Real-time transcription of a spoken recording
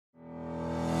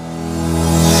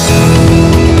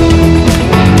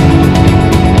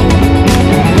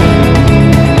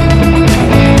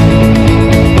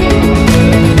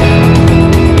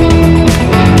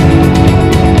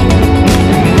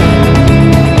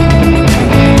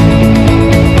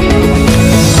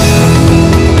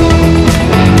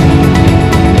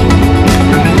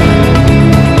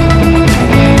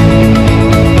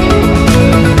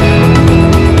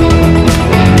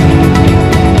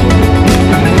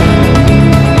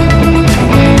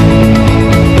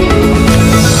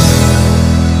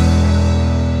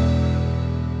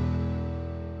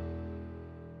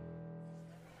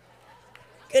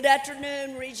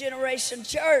afternoon, Regeneration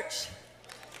Church.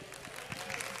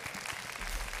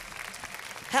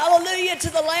 Hallelujah to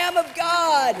the Lamb of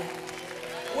God.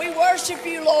 We worship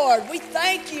you, Lord. We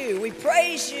thank you. We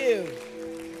praise you.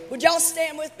 Would y'all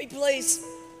stand with me, please?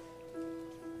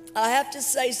 I have to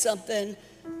say something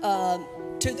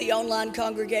to the online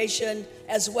congregation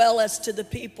as well as to the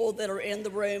people that are in the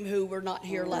room who were not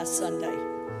here last Sunday.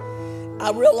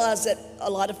 I realize that a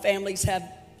lot of families have,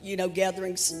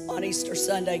 gatherings on Easter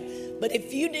Sunday. But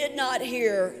if you did not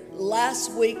hear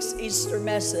last week's Easter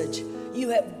message, you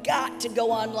have got to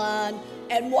go online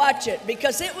and watch it,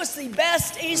 because it was the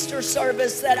best Easter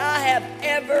service that I have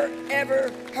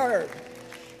ever heard.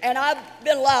 And I've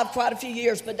been alive quite a few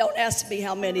years, but don't ask me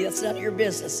how many. That's none of your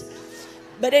business.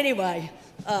 But anyway,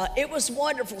 it was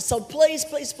wonderful. So please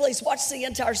watch the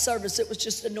entire service. It was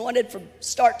just anointed from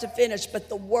start to finish. But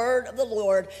the word of the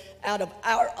Lord out of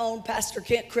our own Pastor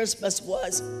Kent Christmas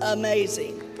was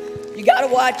amazing. You got to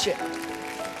watch it.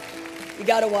 You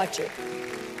got to watch it.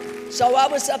 So I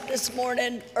was up this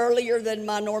morning earlier than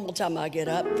my normal time I get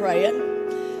up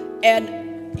praying.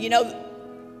 And,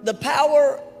 the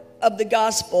power of the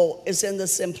gospel is in the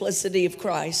simplicity of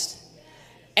Christ.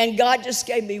 And God just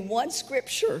gave me one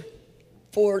scripture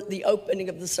for the opening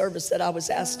of the service that I was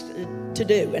asked to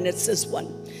do, and it's this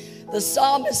one. The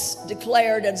psalmist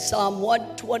declared in Psalm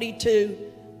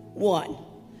 122:1.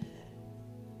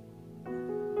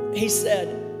 He said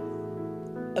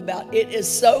about, it is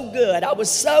so good. I was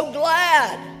so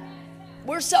glad.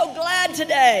 We're so glad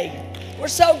today. We're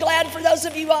so glad for those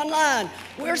of you online.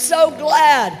 We're so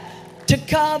glad to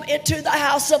come into the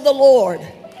house of the Lord.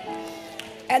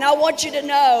 And I want you to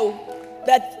know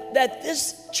that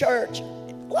this church,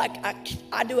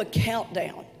 I do a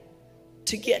countdown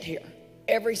to get here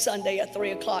every Sunday at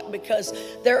 3 o'clock, because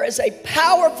there is a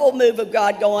powerful move of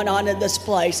God going on in this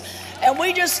place. And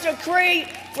we just decree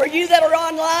for you that are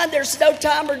online, there's no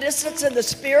time or distance in the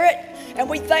Spirit. And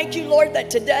we thank you, Lord, that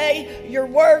today your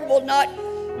word will not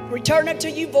return unto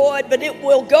you void, but it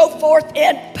will go forth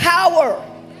in power.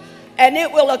 And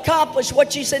it will accomplish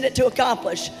what you sent it to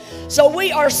accomplish. So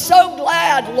we are so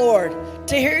glad, Lord,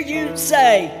 to hear you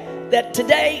say that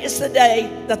today is the day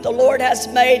that the Lord has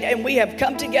made, and we have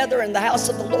come together in the house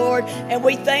of the Lord. And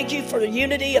we thank you for the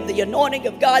unity of the anointing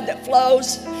of God that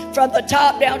flows from the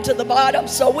top down to the bottom.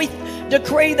 So we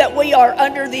decree that we are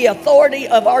under the authority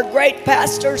of our great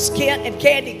pastors, Kent and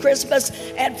Candy Christmas.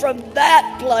 And from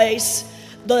that place,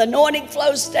 the anointing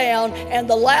flows down, and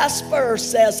the last verse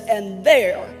says, and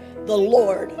there the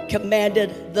Lord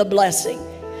commanded the blessing.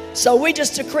 So we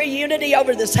just decree unity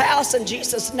over this house in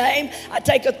Jesus' name. I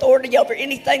take authority over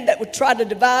anything that would try to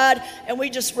divide, and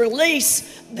we just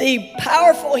release the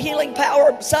powerful healing power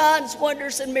of signs,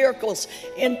 wonders, and miracles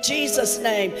in Jesus'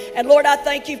 name. And Lord, I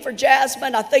thank you for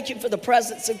Jasmine. I thank you for the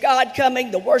presence of God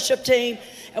coming, the worship team.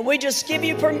 And we just give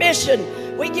you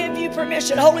permission. We give you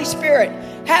permission. Holy Spirit,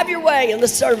 have your way in the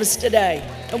service today.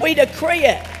 And we decree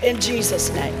it in Jesus'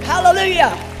 name.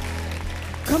 Hallelujah.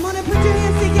 Come on and put your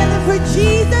hands together for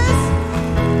Jesus.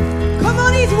 Come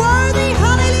on, he's worthy.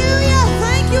 Hallelujah.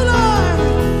 Thank you, Lord.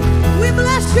 We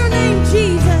bless your name,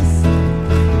 Jesus.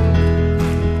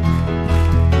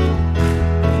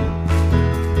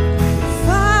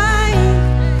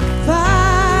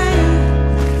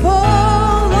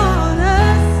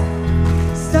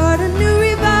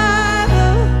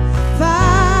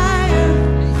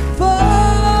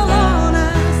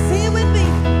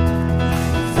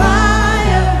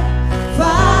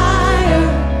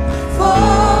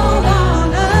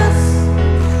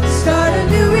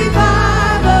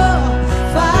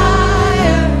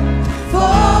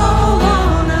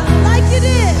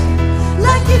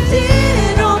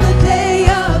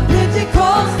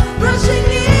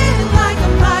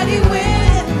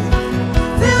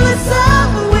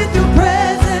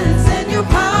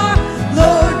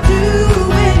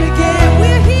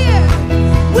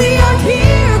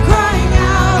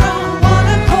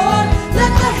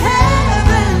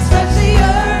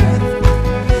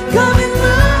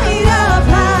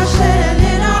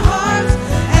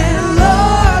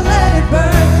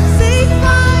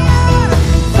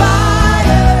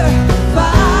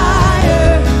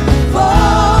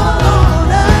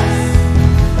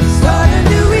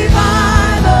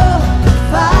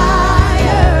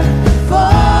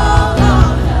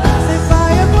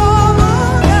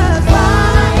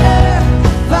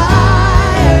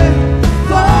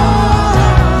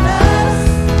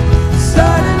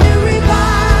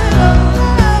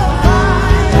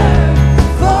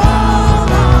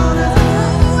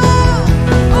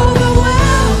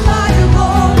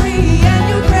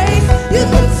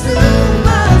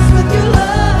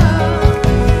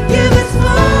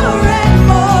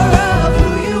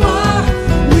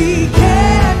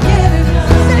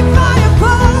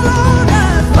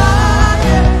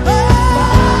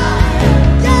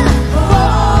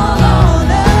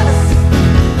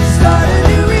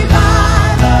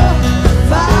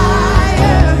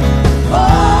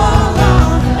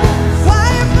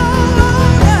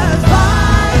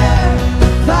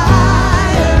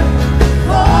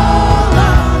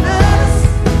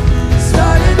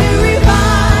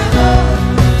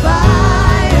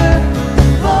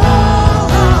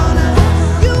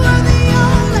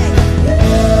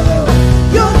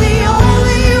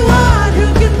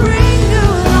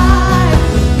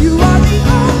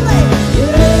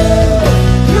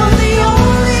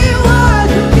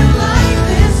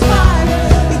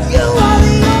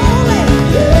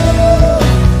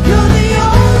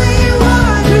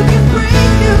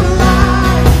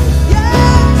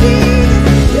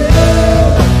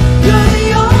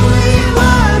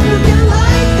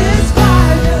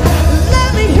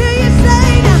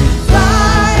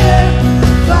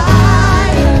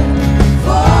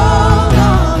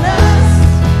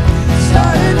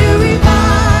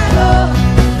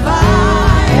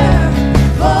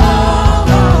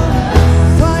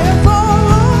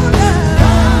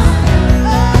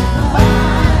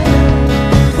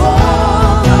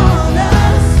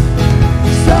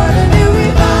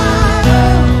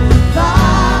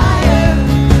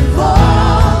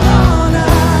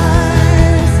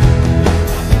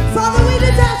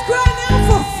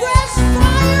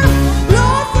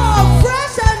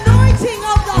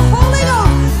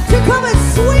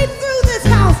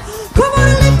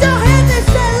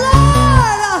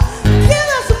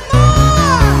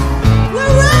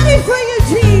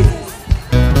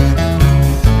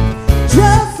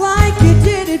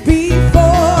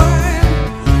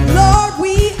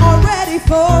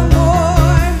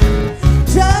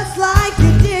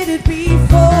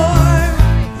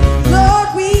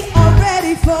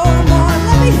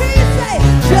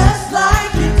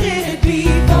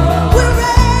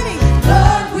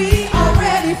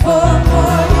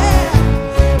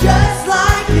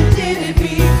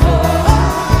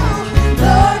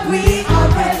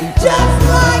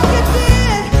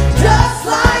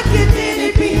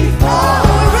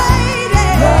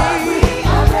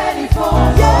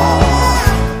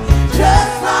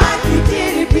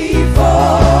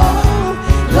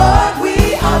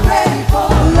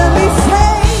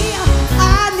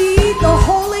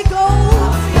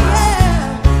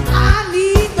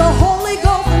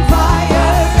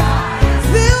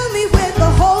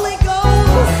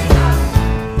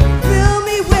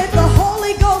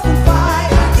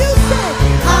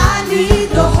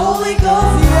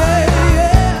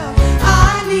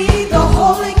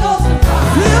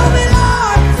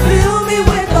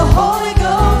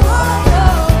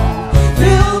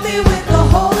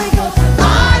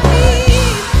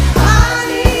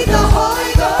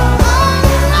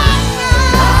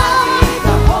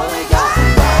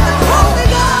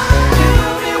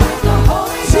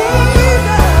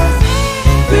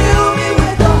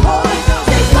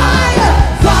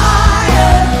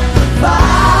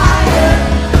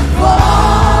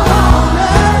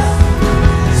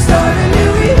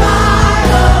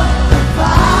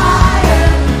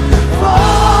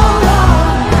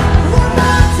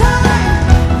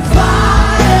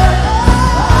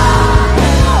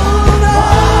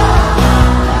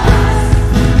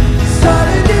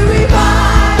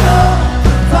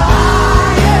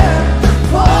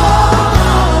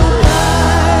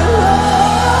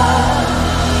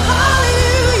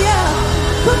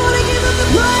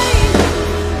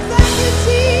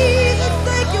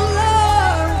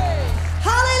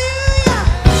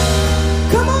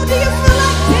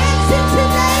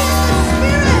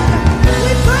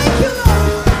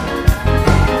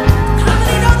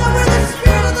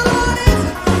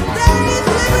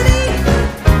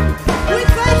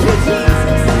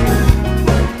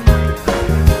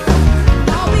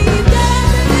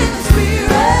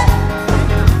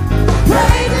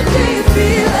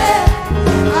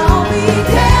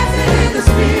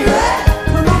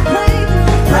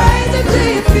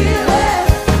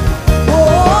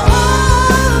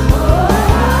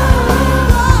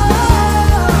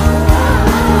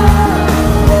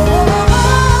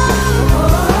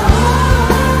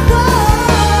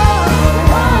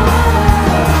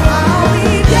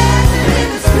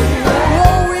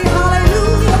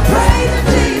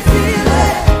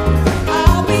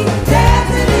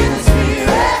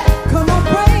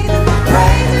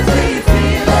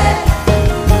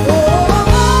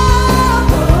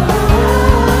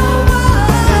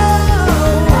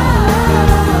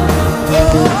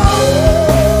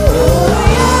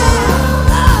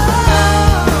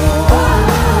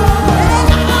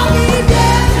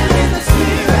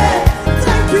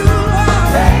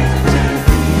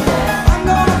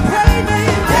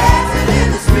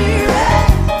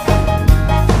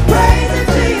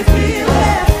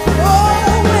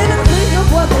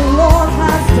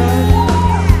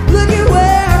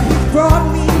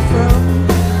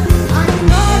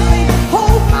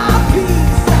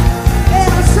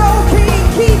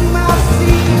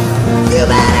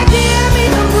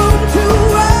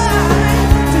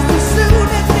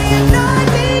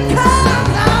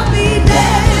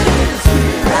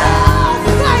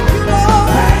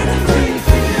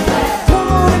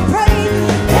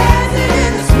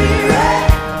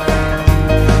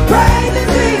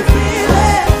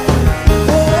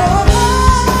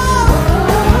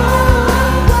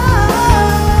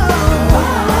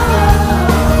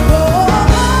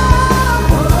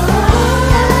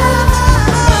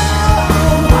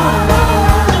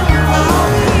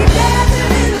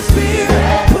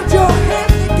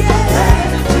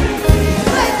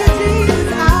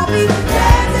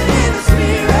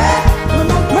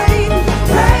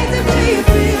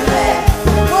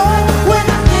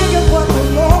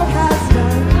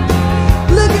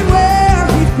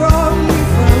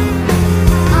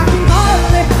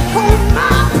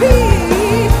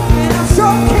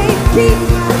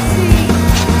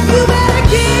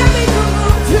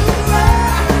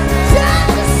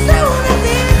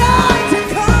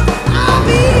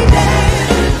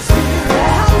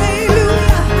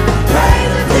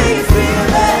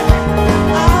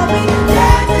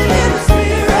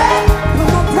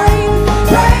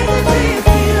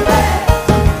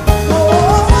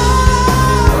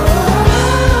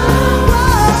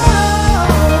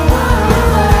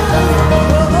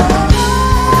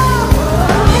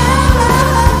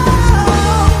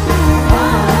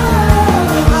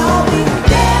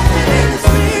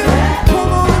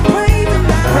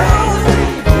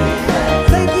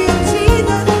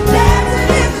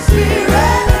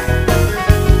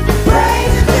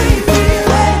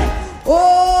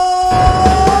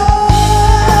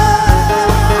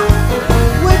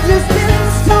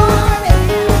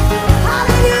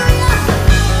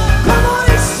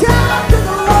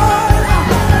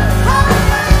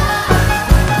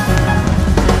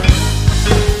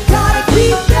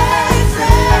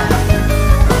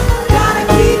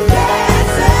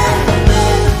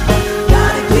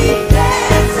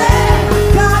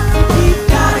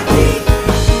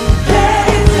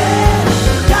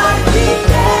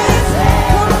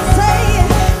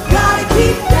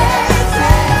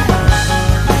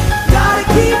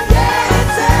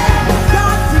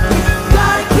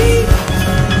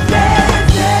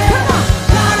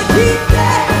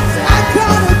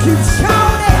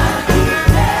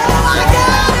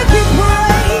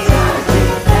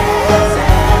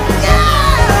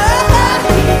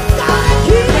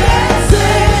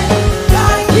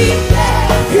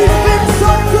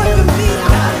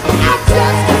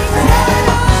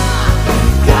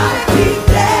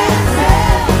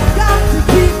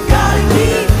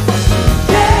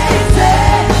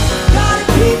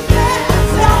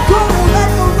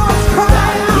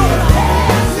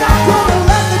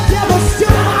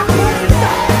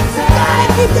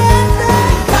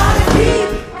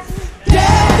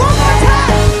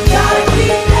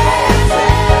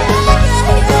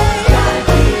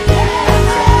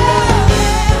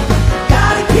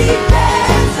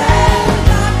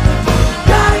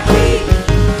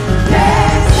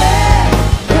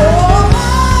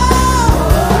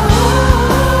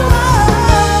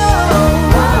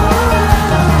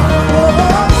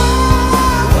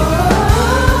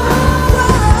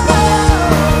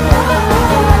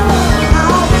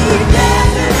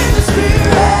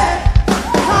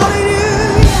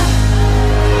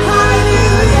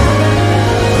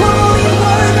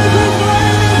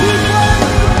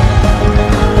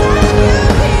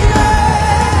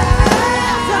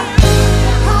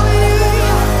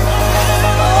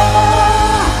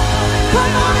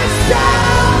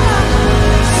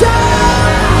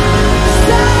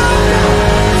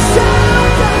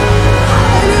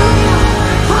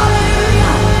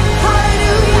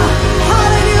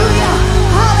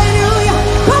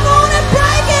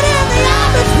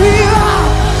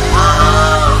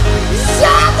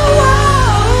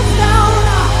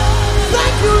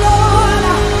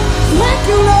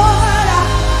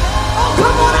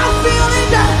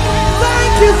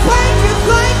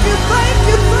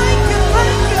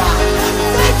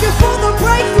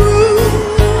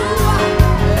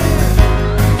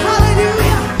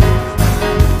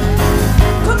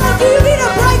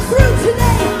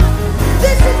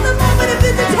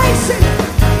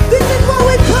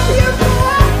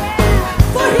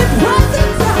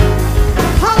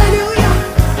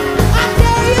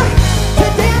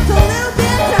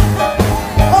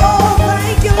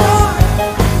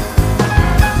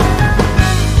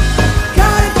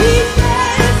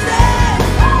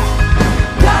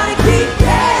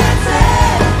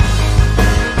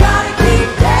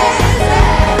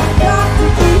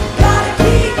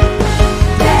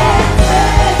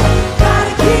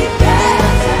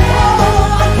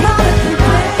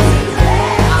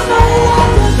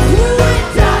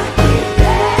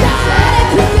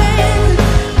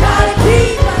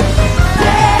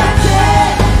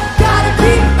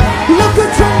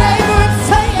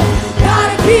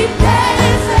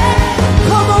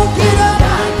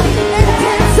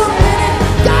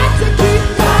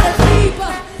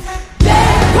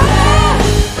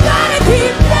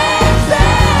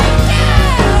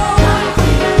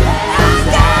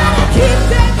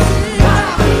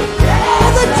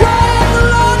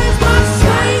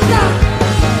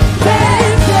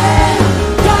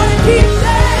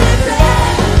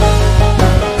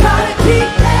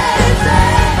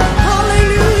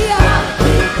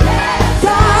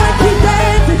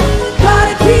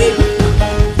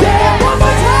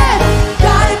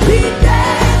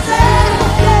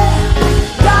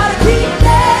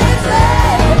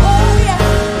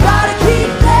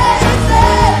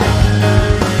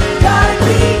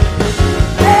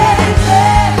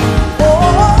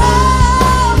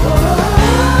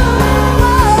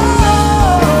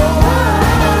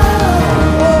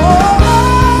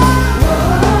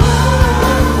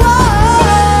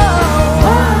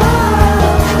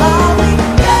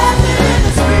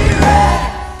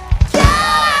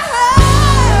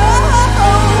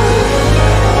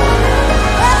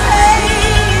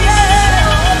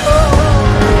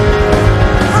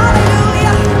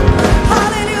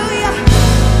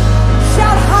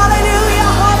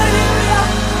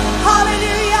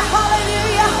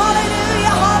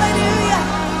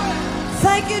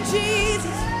 you,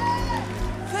 Jesus.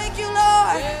 Thank you,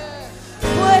 Lord.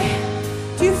 Boy,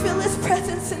 do you feel His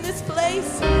presence in this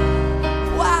place?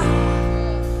 Wow.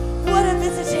 What a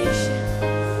visitation.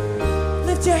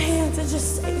 Lift your hands and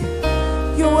just say,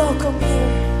 you're welcome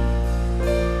here.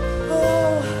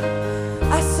 Oh,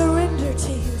 I surrender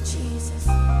to you, Jesus.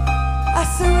 I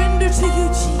surrender to you,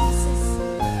 Jesus.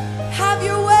 Have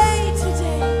your way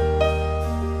today.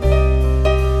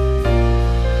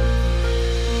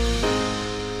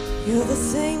 You're the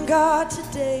same God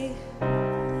today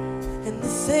and the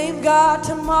same God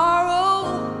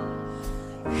tomorrow.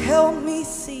 Help me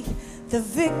see the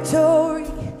victory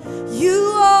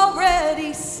you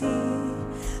already see.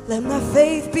 Let my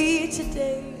faith be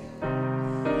today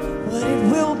what it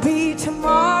will be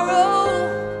tomorrow.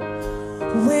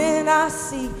 When I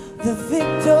see the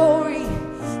victory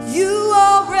you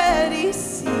already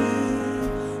see.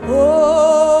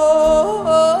 Oh,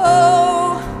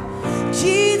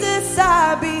 Jesus,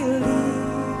 I believe.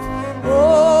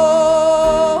 Oh,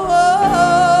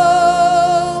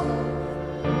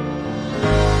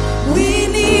 we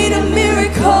need a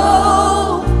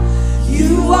miracle.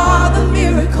 You are the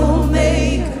miracle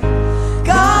maker.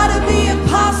 God of the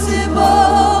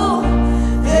impossible,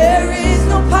 there is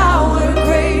no power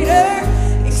greater,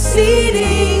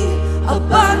 exceeding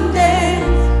abundant,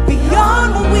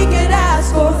 beyond what we could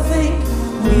ask or think.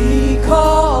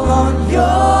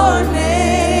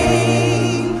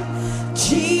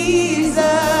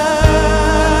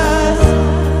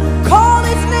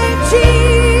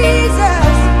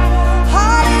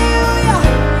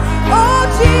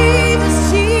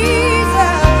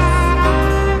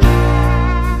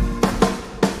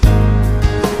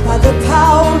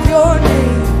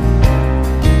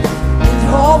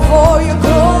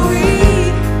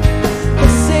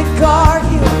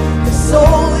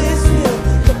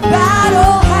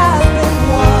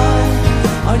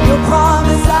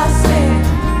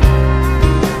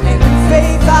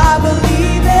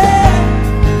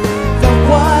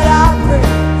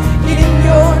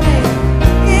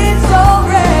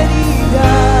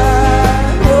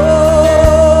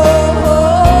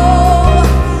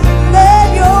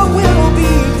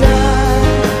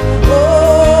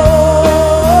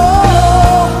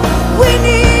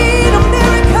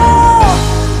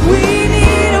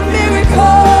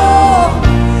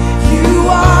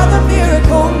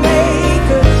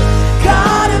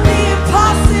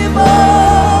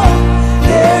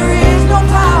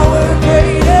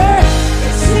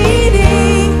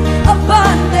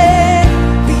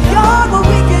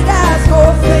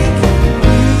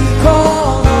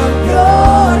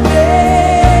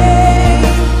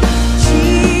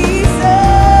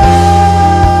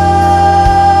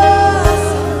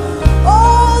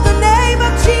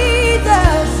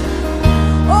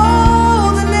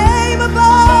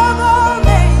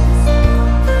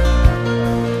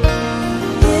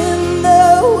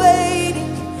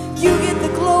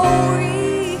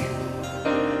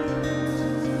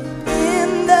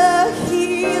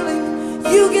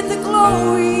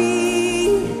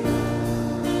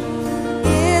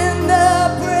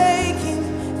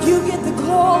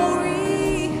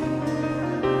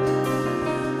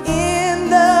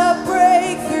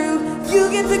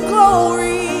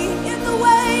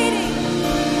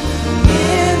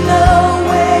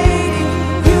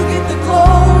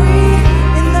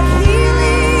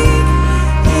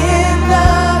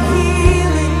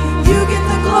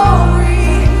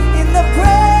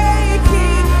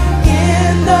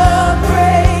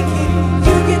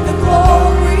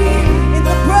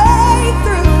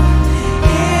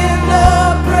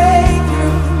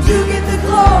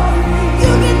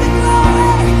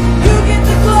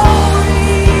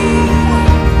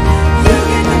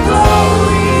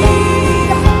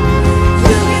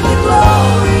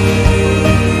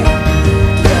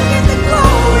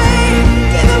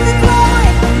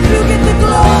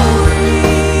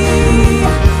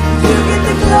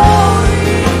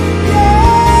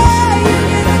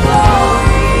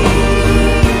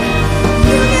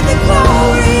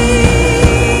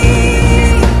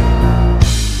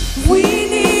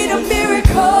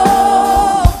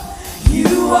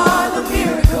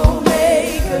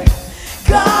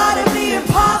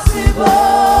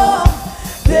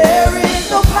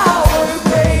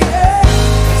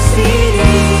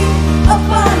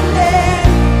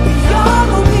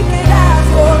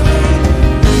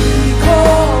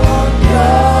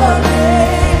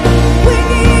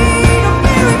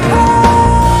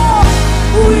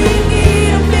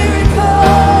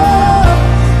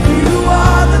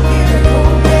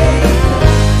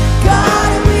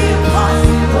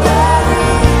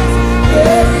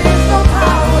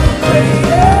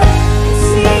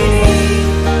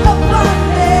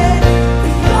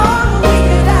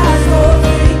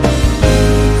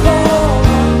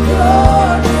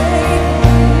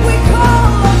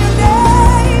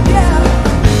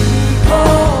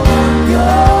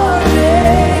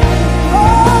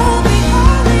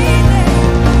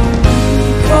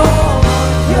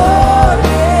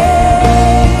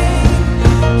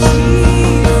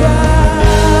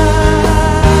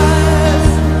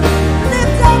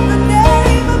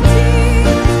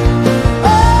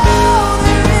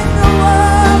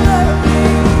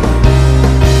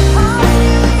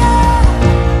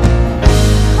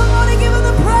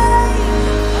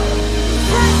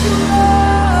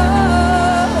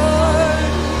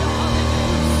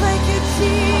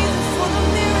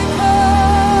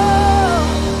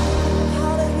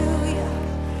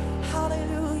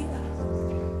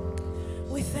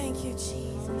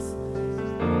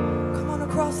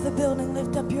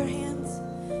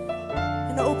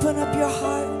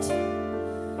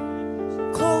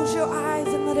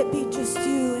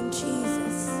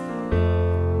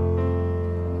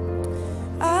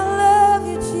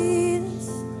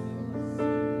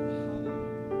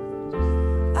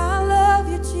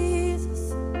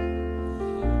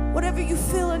 whatever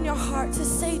you feel in your heart to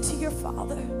say to your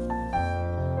Father,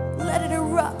 let it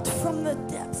erupt from the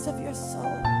depths of your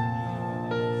soul.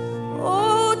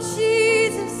 Oh,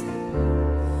 Jesus,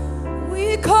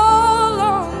 we call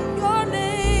on your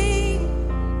name.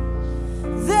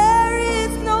 There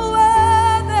is no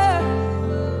other.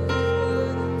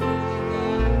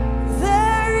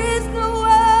 There is no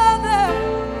other.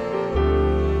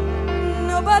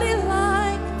 Nobody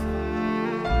like.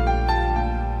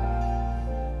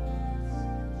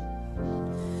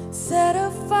 Set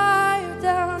a fire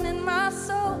down in my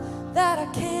soul that I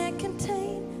can't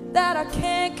contain, that I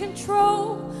can't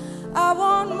control. I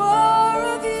want more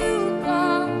of you,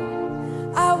 God.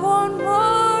 I want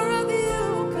more of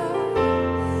you,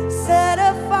 God. Set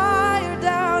a fire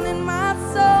down in my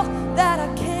soul that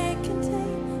I can't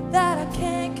contain, that I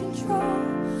can't control.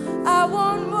 I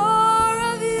want more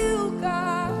of you,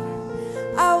 God.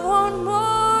 I want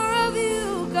more of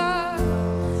you, God.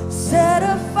 Set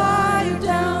a fire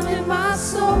down in my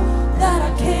soul that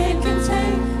I can't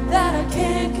contain, that I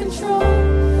can't control.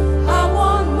 I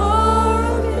want more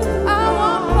of you. I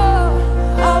want more.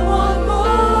 I want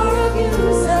more of you.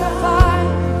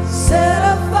 Set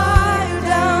a fire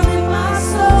down in my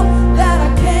soul that I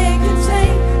can't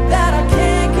contain, that I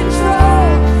can't control.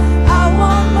 I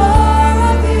want more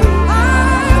of you. I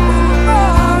want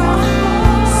more.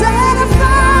 Set a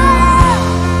fire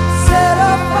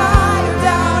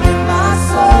down in my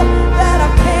soul that I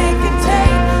can't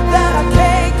contain, that I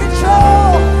can't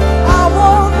control. I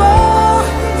want more.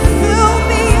 Fill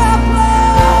me up,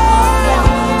 Lord.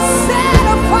 Set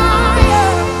a fire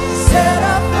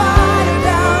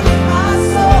down in my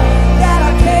soul that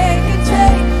I can't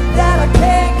contain, that I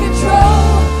can't control.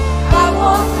 I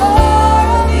want more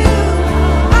of you.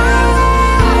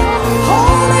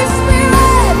 Holy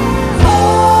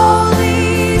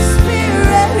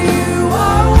Spirit, you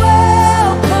are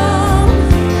welcome.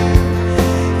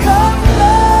 Come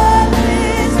flood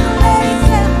this place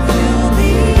and fill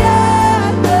the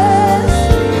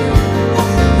atmosphere.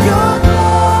 Your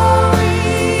glory,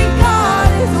 God,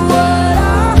 is what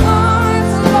our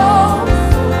hearts long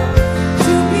for.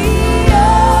 To be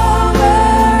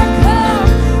overcome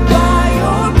by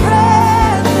your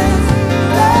presence,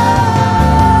 Lord.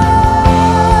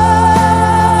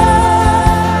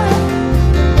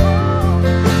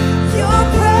 Your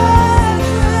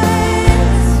presence,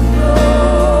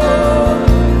 Lord.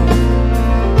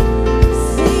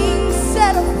 Sing,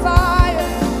 set a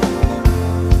fire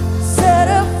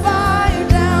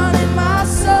down in my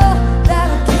soul that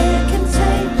I can't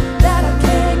contain, that I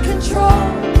can't control.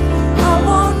 I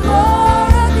want more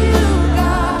of you,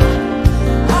 God.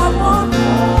 I want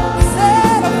more.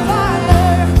 Set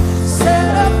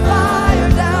a fire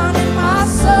down in my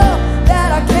soul that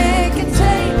I can't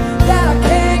contain, that I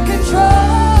can't control.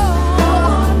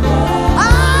 I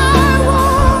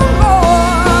want more.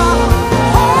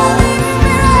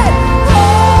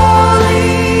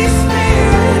 Holy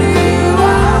Spirit, you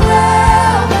are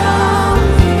welcome.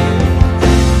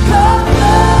 Come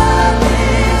flood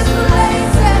this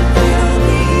place and fill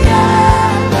the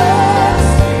atmosphere.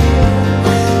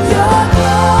 Your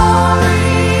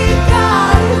glory,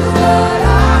 God, is what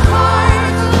our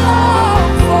hearts long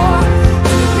for.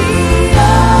 To be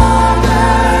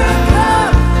overcome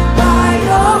by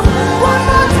your. One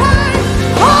more time,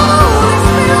 Holy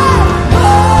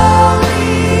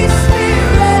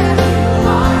Spirit,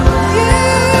 you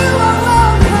are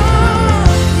welcome.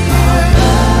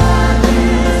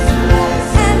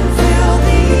 And fill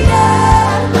the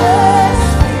atmosphere.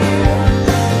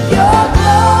 Your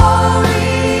glory,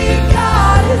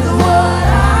 God, is what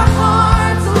our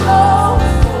hearts long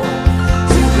for.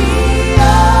 To be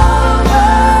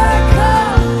overcome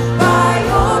by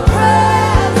your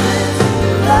presence,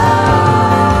 Lord.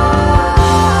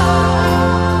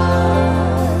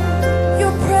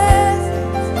 Your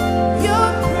presence, your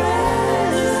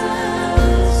presence,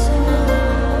 Lord.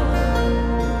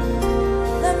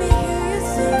 Let me hear you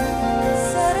sing.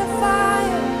 Set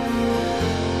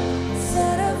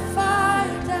a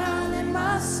fire down in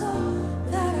my soul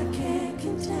that I can't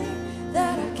contain,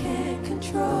 that I can't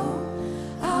control.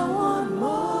 I want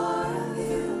more of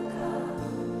you, God.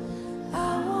 I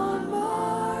want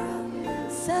more of you.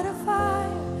 Set a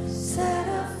fire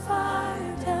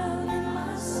down in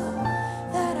my soul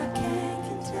that I can't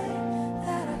contain,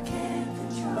 that I can't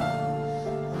control.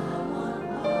 I want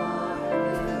more of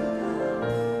you, God.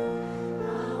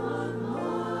 I want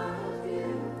more of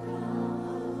you,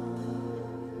 God.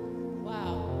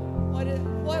 Wow.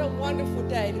 What a wonderful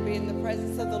day to be in the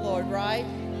presence of the Lord, right?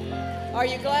 Are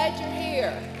you glad you're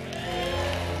here?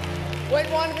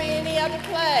 Wouldn't want to be any other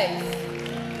place.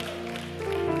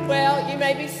 Well, you may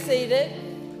may be seated.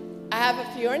 I have a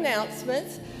few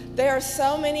announcements. There are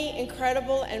so many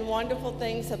incredible and wonderful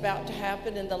things about to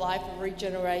happen in the life of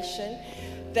Regeneration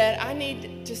that I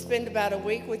need to spend about a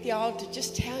week with y'all to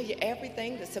just tell you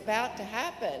everything that's about to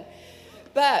happen.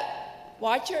 But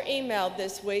watch your email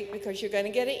this week, because you're going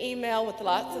to get an email with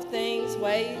lots of things,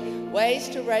 ways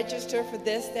to register for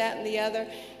this, that, and the other,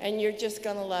 and you're just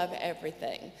going to love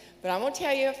everything. But I'm going to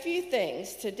tell you a few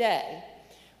things today.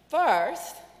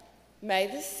 First, May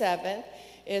the 7th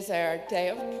is our day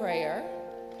of prayer.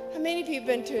 How many of you have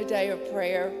been to a day of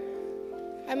prayer?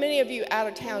 How many of you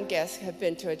out-of-town guests have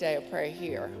been to a day of prayer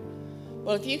here?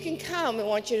 Well, if you can come, I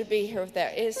want you to be here with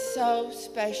that. It is so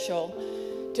special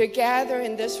to gather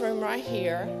in this room right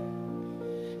here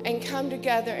and come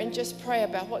together and just pray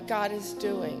about what God is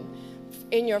doing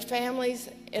in your families,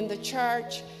 in the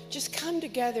church. Just come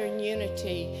together in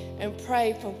unity and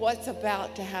pray for what's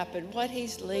about to happen, what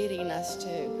He's leading us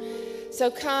to. So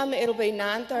come, it'll be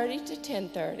 9:30 to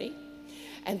 10:30.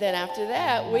 And then after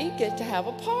that, we get to have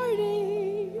a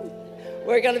party.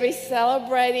 We're going to be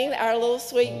celebrating our little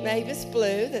sweet Mavis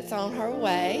Blue that's on her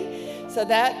way. So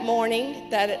that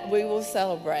morning, we will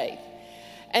celebrate.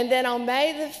 And then on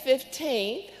May the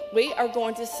 15th, we are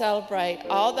going to celebrate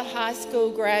all the high school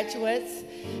graduates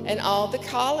and all the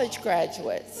college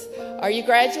graduates. Are you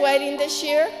graduating this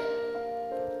year?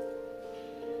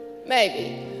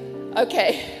 Maybe.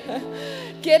 Okay.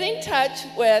 Get in touch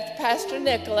with Pastor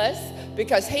Nicholas,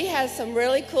 because he has some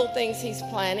really cool things he's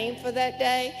planning for that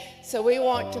day. So we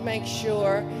want to make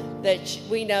sure that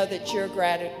we know that you're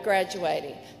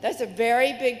graduating. That's a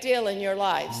very big deal in your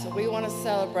life, so we want to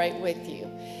celebrate with you.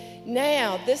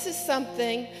 Now, this is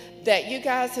something that you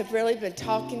guys have really been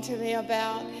talking to me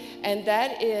about, and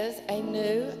that is a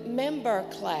new member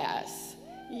class.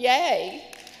 Yay!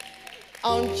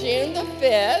 On June the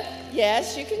 5th,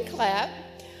 yes, you can clap.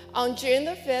 On June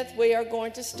the 5th, we are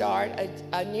going to start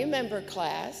a new member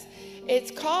class. It's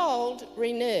called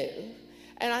Renew.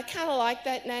 And I kind of like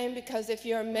that name, because if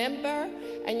you're a member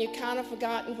and you've kind of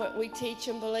forgotten what we teach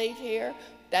and believe here,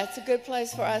 that's a good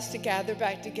place for us to gather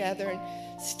back together and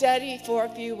study for a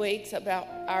few weeks about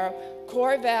our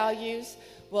core values.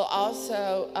 We'll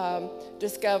also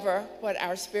discover what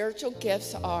our spiritual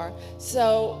gifts are.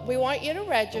 So we want you to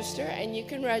register, and you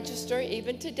can register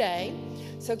even today.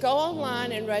 So go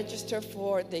online and register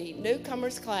for the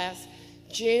newcomers class,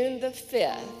 June the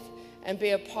 5th, and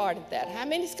be a part of that. How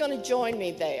many's going to join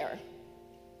me there?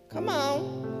 Come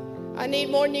on. I need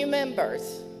more new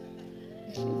members.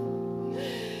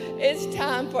 It's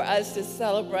time for us to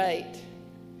celebrate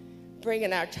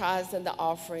bringing our tithes and the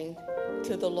offering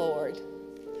to the Lord.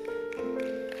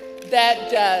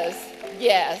 That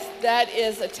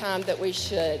is a time that we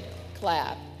should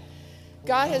clap.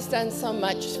 God has done so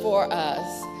much for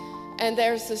us, and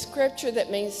there's a scripture that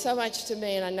means so much to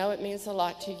me, and I know it means a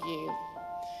lot to you,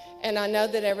 and I know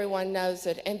that everyone knows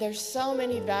it, and there's so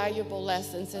many valuable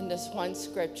lessons in this one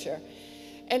scripture,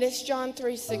 and it's John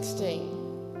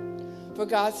 3:16. For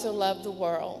God so loved the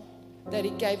world that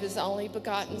He gave His only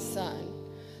begotten Son,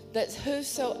 that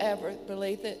whosoever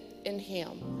believeth in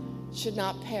Him should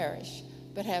not perish,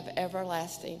 but have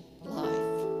everlasting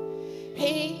life.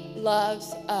 He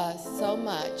loves us so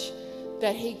much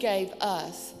that He gave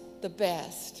us the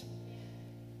best.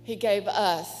 He gave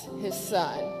us His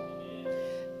Son.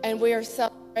 And we are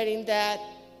celebrating that,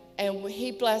 and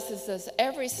He blesses us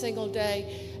every single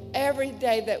day. Every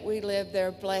day that we live, there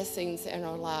are blessings in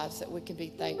our lives that we can be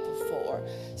thankful for.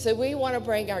 So we want to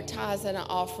bring our tithes and our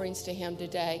offerings to Him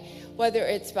today, whether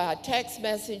it's by text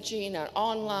messaging or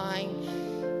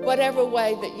online, whatever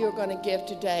way that you're going to give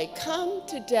today. Come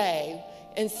today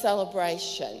in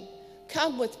celebration.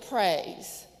 Come with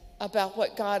praise about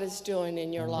what God is doing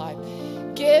in your life.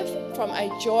 Give from a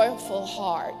joyful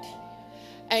heart,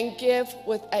 and give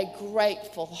with a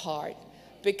grateful heart,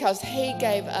 because He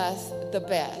gave us the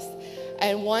best.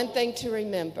 And one thing to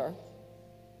remember,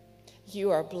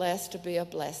 you are blessed to be a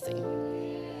blessing.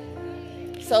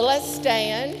 So let's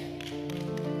stand.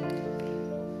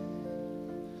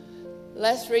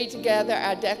 Let's read together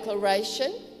our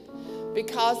declaration.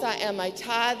 Because I am a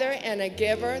tither and a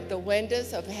giver, the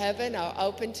windows of heaven are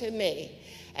open to me,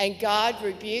 and God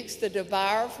rebukes the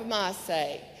devourer for my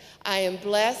sake. I am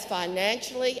blessed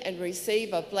financially and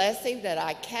receive a blessing that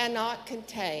I cannot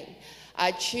contain.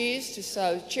 I choose to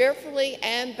sow cheerfully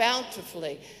and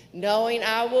bountifully, knowing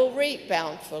I will reap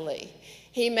bountifully.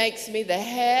 He makes me the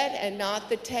head and not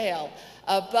the tail,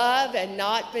 above and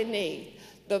not beneath.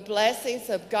 The blessings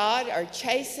of God are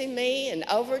chasing me and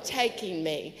overtaking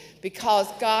me.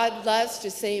 Because God loves to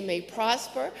see me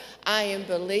prosper, I am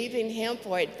believing Him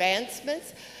for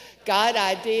advancements. God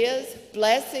ideas,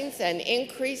 blessings and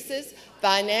increases,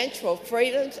 financial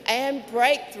freedoms and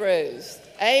breakthroughs.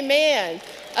 Amen.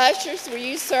 Ushers, will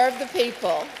you serve the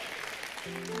people?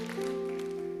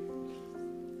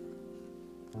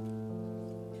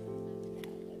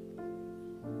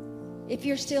 If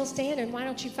you're still standing, why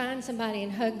don't you find somebody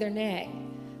and hug their neck?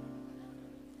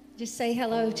 Just say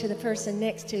hello to the person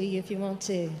next to you if you want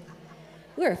to.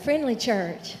 We're a friendly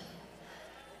church.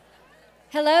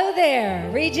 Hello there,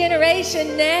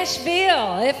 Regeneration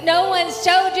Nashville. If no one's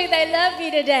told you they love you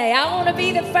today, I want to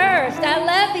be the first. I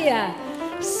love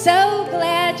you. So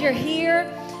glad you're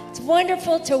here. It's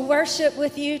wonderful to worship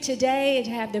with you today and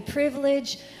to have the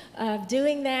privilege of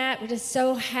doing that. We're just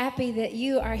so happy that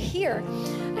you are here.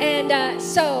 And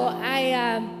so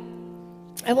I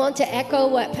want to echo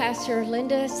what Pastor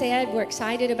Linda said. We're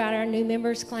excited about our new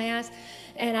members class.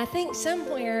 And I think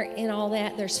somewhere in all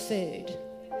that there's food.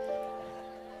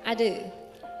 I do.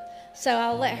 So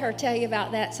I'll let her tell you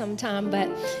about that sometime. But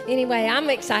anyway, I'm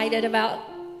excited about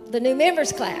the new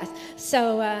members class.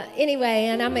 So anyway,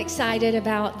 and I'm excited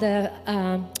about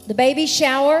the baby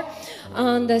shower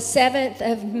on the 7th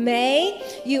of May.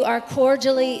 You are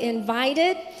cordially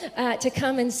invited to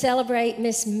come and celebrate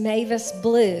Miss Mavis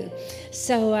Blue.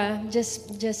 So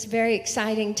just very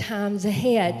exciting times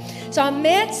ahead. So I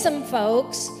met some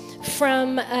folks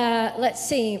from, let's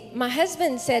see, my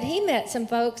husband said he met some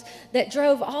folks that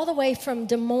drove all the way from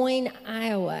Des Moines,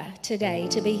 Iowa today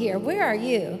to be here. Where are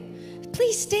you?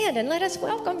 Please stand and let us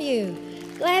welcome you.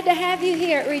 Glad to have you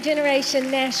here at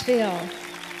Regeneration Nashville.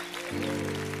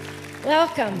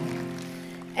 Welcome.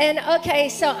 And okay,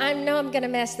 so I know I'm going to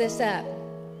mess this up.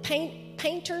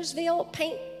 Paintersville?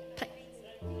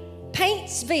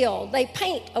 Paintsville. They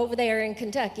paint over there in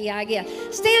Kentucky, I guess.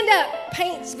 Stand up,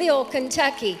 Paintsville,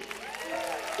 Kentucky.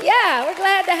 Yeah, we're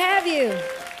glad to have you.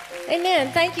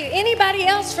 Amen. Thank you. Anybody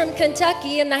else from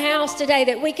Kentucky in the house today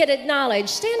that we could acknowledge?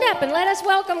 Stand up and let us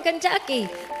welcome Kentucky.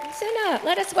 Stand up.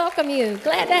 Let us welcome you.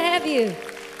 Glad to have you.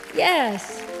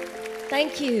 Yes.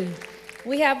 Thank you.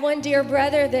 We have one dear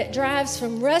brother that drives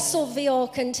from Russellville,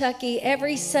 Kentucky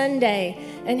every Sunday,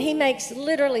 and he makes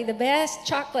literally the best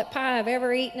chocolate pie I've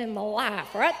ever eaten in my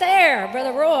life. Right there,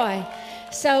 Brother Roy.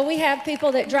 So we have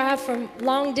people that drive from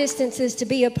long distances to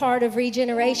be a part of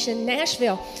Regeneration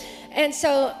Nashville. And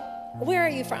so, where are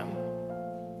you from?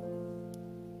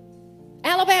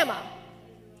 Alabama.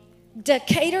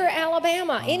 Decatur,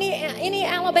 Alabama. Any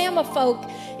Alabama folk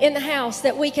in the house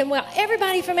that we can welcome?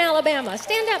 Everybody from Alabama,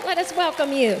 stand up, let us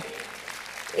welcome you.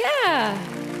 Yeah,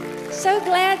 so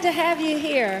glad to have you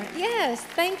here. Yes,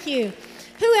 thank you.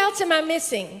 Who else am I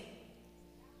missing?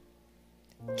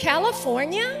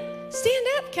 California? Stand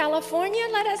up, California,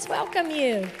 let us welcome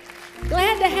you.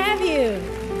 Glad to have you.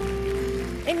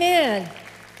 Amen.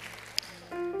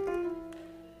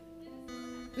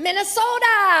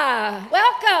 Minnesota.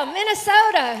 Welcome,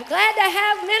 Minnesota. Glad to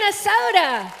have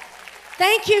Minnesota.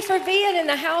 Thank you for being in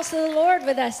the house of the Lord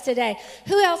with us today.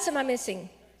 Who else am I missing?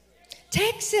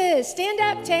 Texas. Stand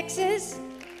up, Texas.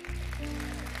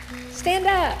 Stand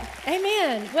up.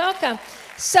 Amen. Welcome.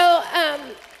 So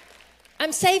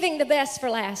I'm saving the best for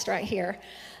last right here.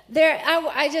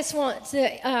 I just want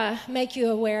to make you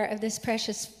aware of this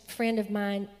precious friend of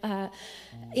mine,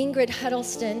 Ingrid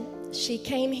Huddleston. She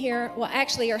came here, well,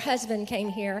 actually her husband came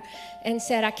here and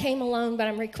said, I came alone, but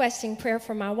I'm requesting prayer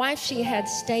for my wife. She had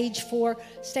stage 4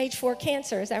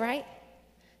 cancer. Is that right?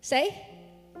 Say?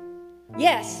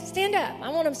 Yes. Stand up. I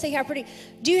want them to see how pretty.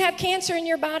 Do you have cancer in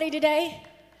your body today?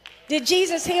 Did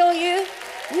Jesus heal you?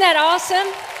 Isn't that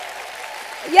awesome?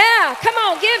 Yeah. Come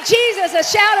on. Give Jesus a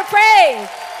shout of praise.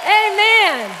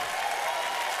 Amen.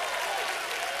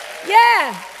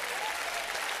 Yeah.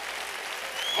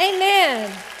 Amen.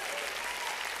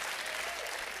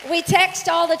 We text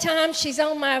all the time. She's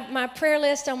on my prayer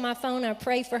list on my phone. I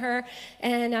pray for her,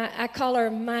 and I call her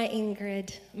my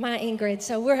Ingrid.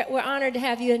 So we're honored to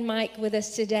have you and Mike with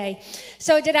us today.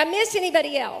 So did I miss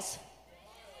anybody else?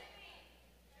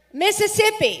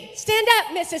 Mississippi. Stand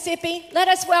up, Mississippi. Let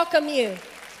us welcome you.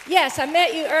 Yes, I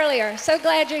met you earlier. So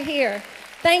glad you're here.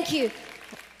 Thank you.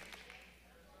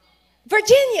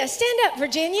 Virginia. Stand up,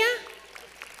 Virginia.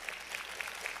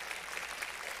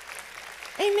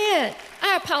 Amen.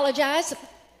 I apologize.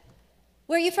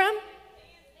 Where are you from?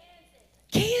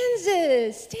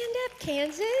 Kansas. Stand up,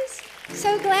 Kansas.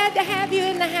 So glad to have you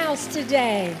in the house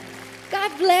today.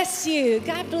 God bless you.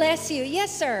 God bless you.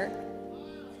 Yes, sir.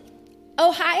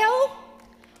 Ohio?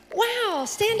 Wow.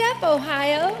 Stand up,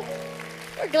 Ohio.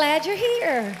 We're glad you're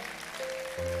here.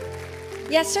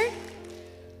 Yes, sir.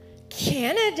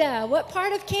 Canada. What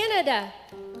part of Canada?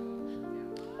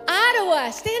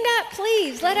 Ottawa. Stand up,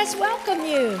 please. Let us welcome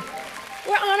you.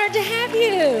 We're honored to have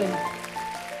you.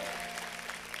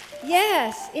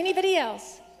 Yes. Anybody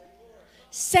else?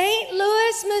 St.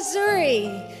 Louis,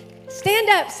 Missouri. Stand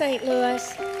up, St.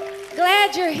 Louis.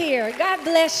 Glad you're here. God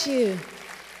bless you.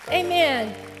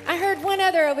 Amen. I heard one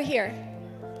other over here.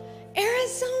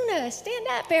 Arizona. Stand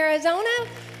up, Arizona.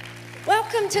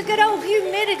 Welcome to good old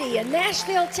humidity in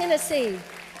Nashville, Tennessee.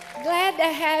 Glad to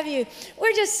have you.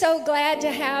 We're just so glad to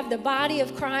have the body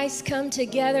of Christ come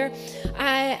together.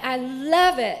 I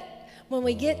love it when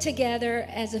we get together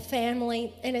as a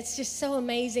family, and it's just so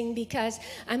amazing because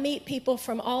I meet people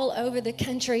from all over the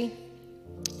country,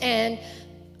 and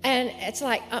it's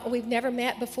like we've never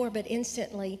met before, but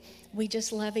instantly we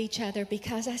just love each other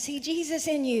because I see Jesus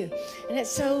in you, and it's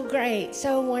so great,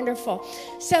 so wonderful.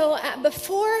 So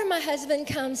before my husband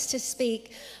comes to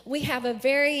speak, we have a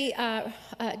very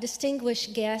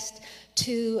distinguished guest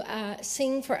to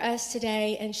sing for us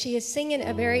today, and she is singing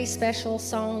a very special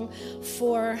song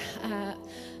for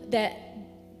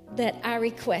that I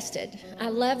requested. I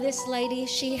love this lady.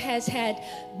 She has had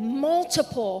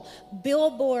multiple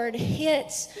Billboard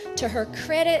hits to her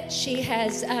credit. She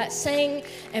has sang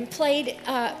and played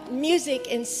music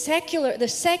in the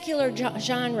secular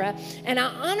genre, and I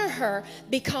honor her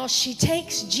because she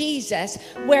takes Jesus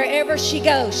wherever she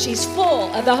goes. She's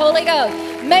full of the Holy Ghost.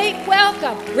 Make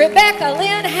welcome Rebecca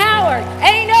Lynn Howard.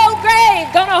 Ain't no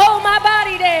grave gonna hold my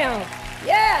body down.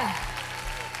 Yeah.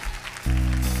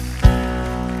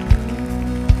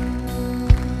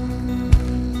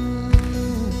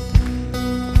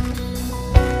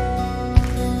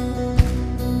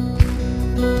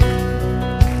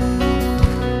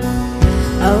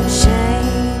 Oh,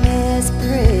 shame is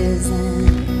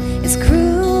prison, it's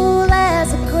cruel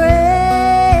as a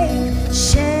grave.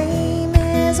 Shame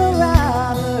is a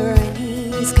robber, and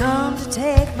he's come to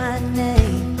take my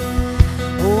name.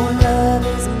 Oh, love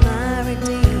is my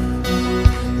redeemer,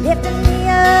 lifting me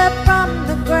up from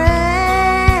the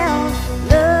ground.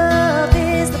 Love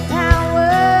is the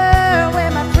power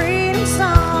where my freedom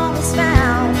song is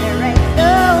found. There ain't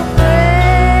no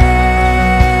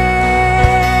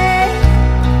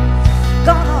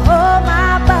gonna hold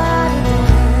my body down.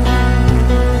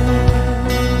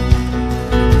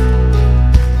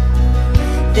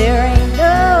 There ain't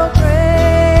no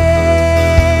grave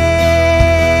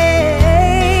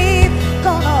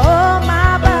gonna hold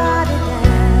my body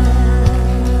down.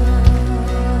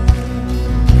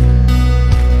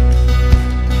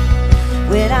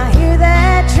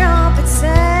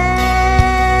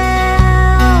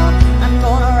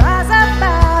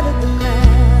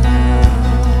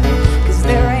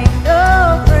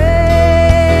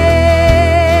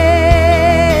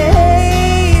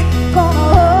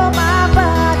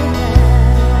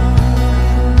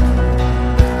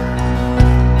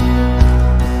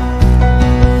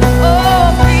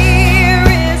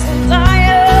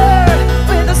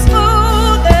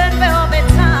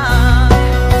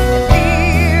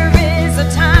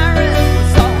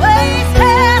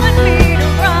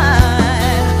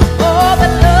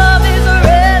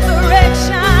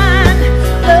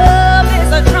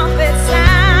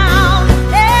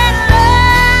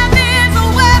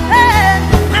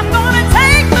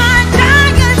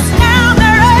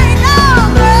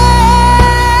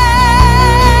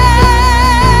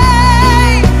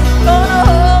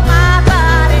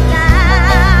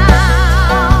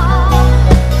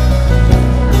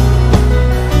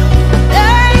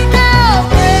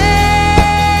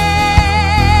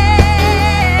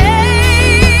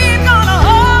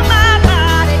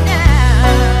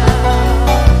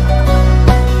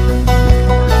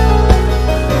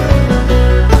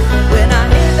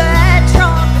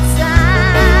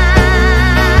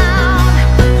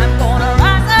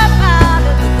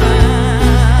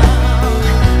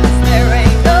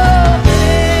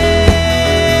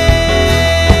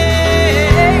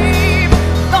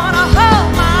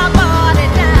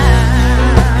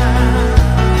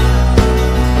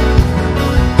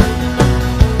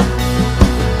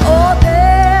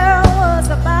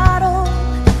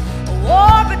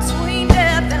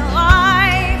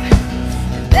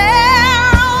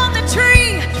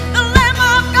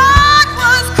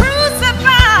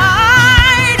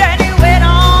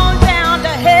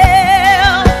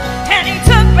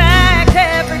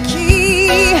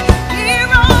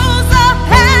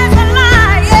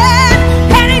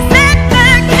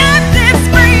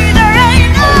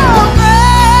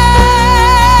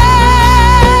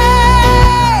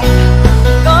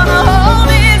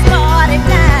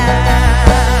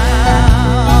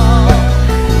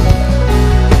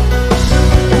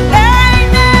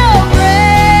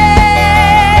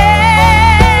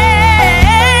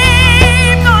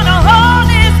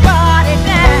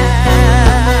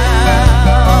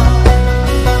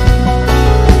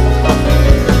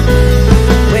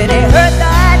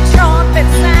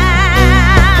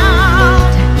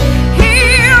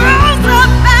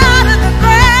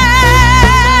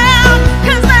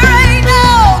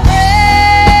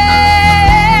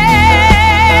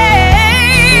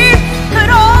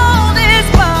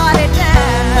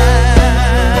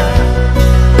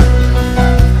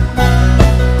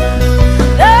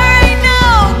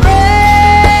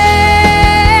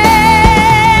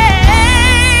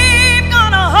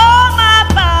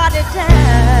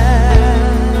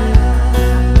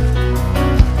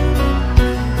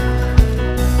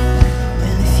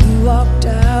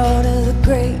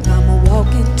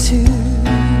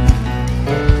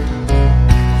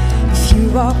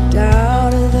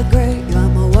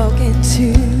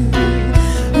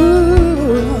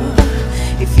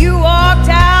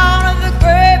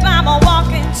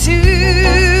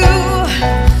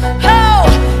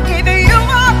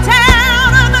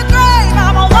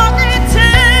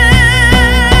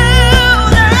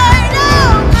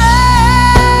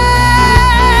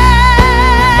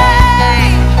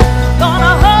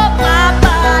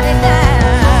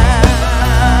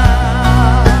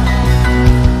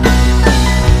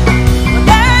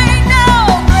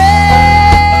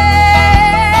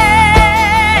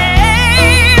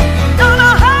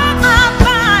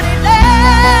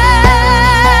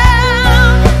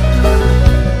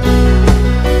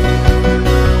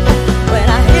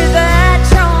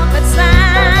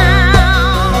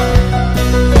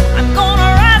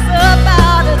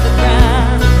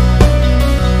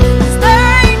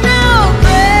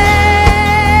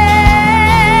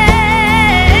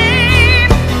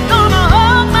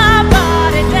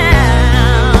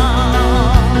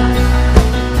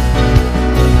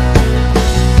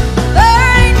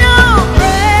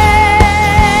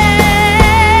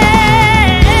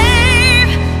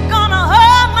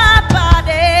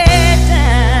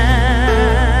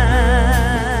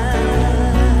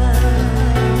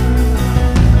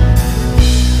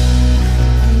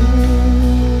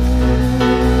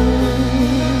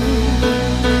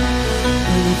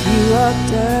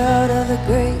 walked out of the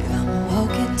grave, I'm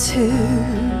walking too.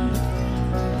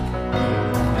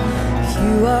 If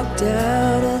you walked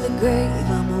out of the grave,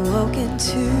 I'm walking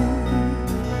too.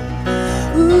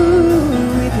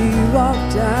 Ooh, if you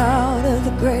walked out of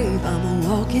the grave, I'm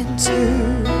walking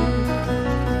too.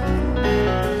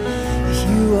 If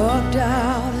you walked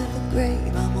out of the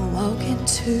grave, I'm walking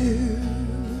too.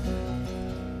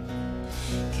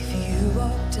 If you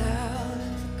walked out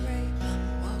of the grave, I'm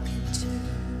walking too.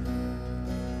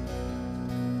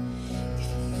 If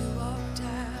you walked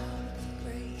out of the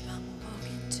grave, I'm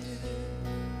walking too.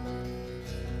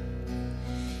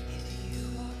 If you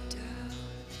walked out of the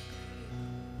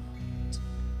grave,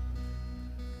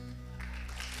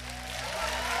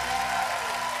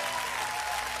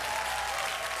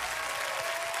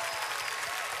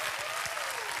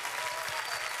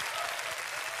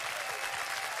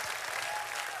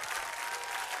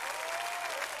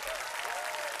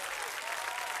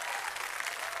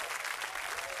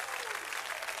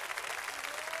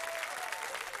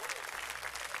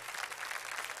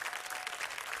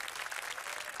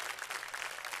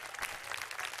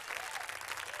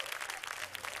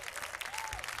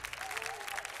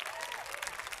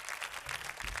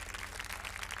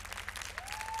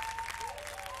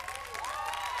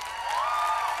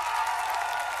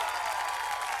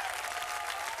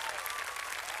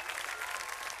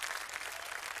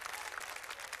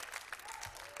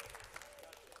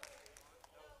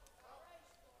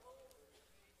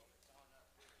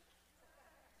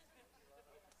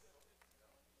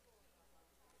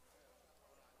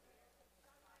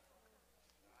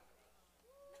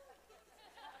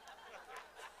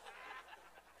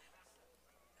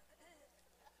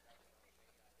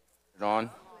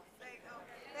 On.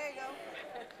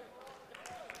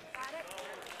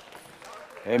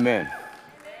 Amen.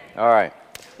 All right.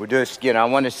 We'll do this again. I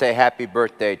want to say happy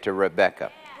birthday to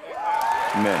Rebecca.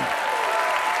 Amen.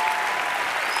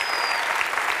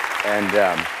 And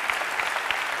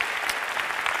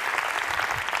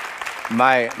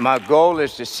my goal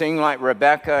is to sing like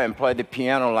Rebecca and play the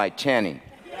piano like Channing.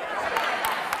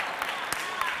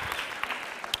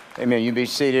 Amen. You be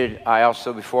seated. I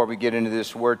also, before we get into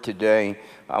this word today,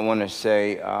 I want to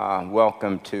say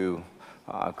welcome to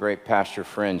great pastor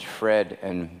friends Fred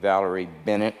and Valerie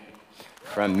Bennett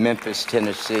from Memphis,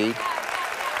 Tennessee.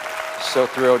 So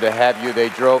thrilled to have you. They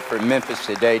drove from Memphis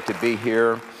today to be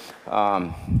here.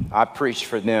 I preached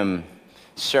for them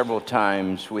several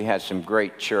times. We had some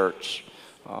great church,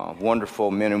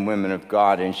 wonderful men and women of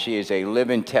God, and she is a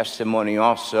living testimony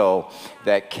also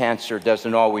that cancer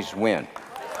doesn't always win.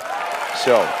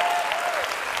 So,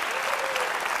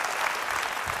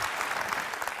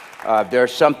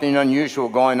 there's something unusual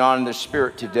going on in the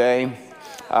Spirit today.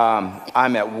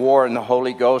 I'm at war in the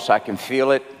Holy Ghost. I can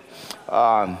feel it.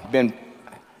 I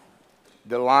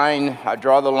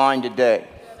draw the line today.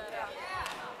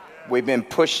 We've been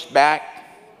pushed back,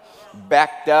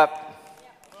 backed up,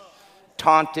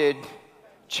 taunted,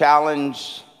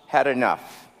 challenged, had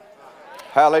enough.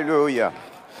 Hallelujah.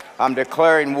 I'm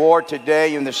declaring war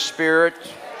today in the Spirit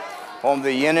on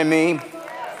the enemy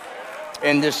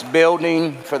in this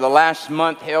building. For the last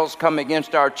month, hell's come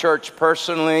against our church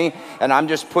personally, and I'm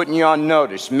just putting you on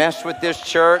notice. Mess with this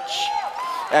church,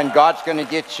 and God's going to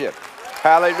get you.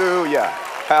 Hallelujah.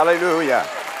 Hallelujah.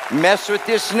 Mess with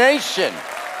this nation,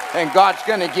 and God's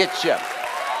going to get you.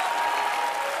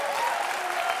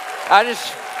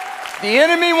 The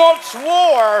enemy wants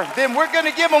war, then we're going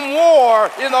to give him war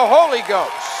in the Holy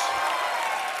Ghost.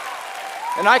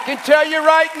 And I can tell you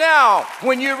right now,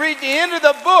 when you read the end of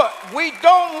the book, we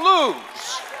don't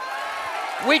lose.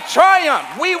 We triumph.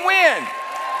 We win.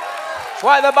 That's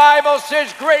why the Bible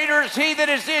says, greater is he that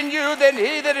is in you than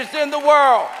he that is in the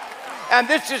world. And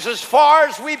this is as far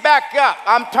as we back up.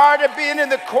 I'm tired of being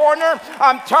in the corner.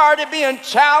 I'm tired of being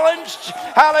challenged.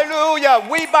 Hallelujah.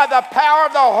 We, by the power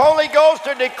of the Holy Ghost,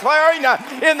 are declaring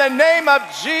in the name of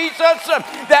Jesus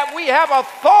that we have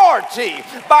authority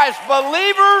by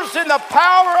believers in the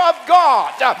power of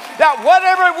God. That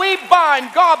whatever we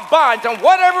bind, God binds. And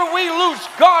whatever we loose,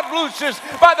 God looses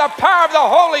by the power of the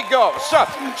Holy Ghost. So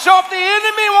if the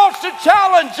enemy wants to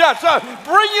challenge us,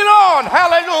 bring it on.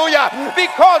 Hallelujah.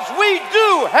 Because we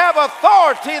do have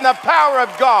authority in the power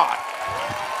of God.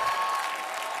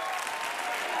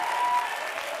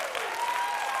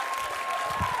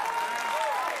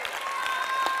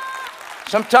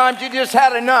 Sometimes you just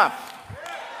had enough.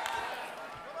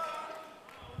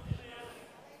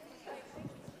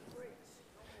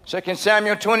 Second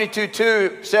Samuel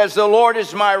 22:2 says, the Lord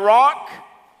is my rock,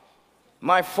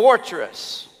 my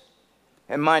fortress,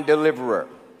 and my deliverer.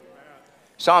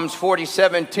 Psalms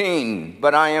 40:17,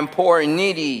 but I am poor and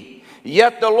needy,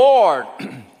 Yet the Lord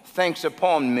thinks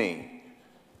upon me.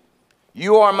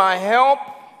 You are my help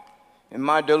and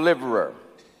my deliverer.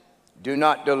 Do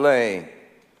not delay,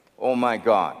 O my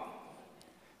God.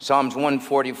 Psalms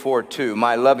 144:2.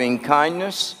 My loving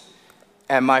kindness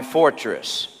and my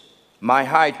fortress, my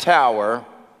high tower,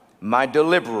 my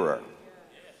deliverer,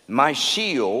 my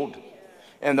shield,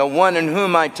 and the one in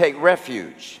whom I take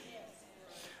refuge,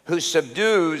 who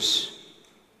subdues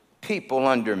people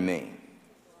under me.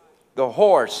 The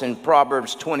horse in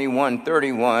Proverbs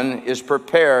 21:31 is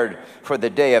prepared for the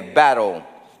day of battle,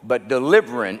 but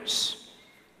deliverance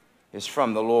is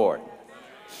from the Lord.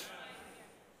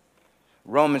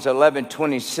 Romans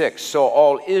 11:26, so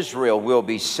all Israel will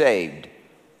be saved.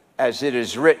 As it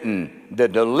is written, the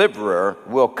deliverer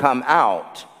will come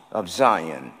out of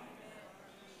Zion.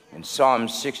 In Psalm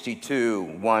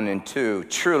 62:1 and 2,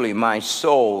 truly my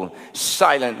soul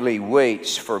silently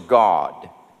waits for God.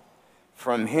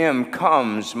 From him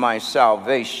comes my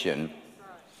salvation.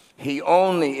 He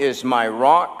only is my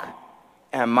rock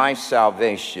and my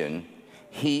salvation.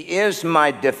 He is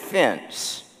my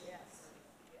defense.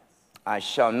 I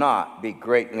shall not be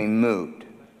greatly moved.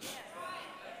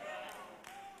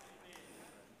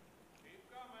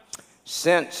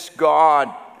 Since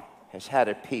God has had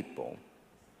a people,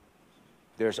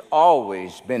 there's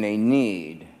always been a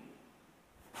need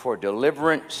for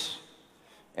deliverance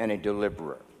and a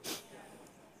deliverer.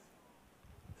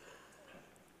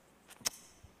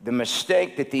 The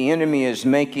mistake that the enemy is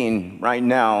making right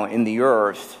now in the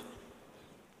earth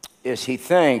is he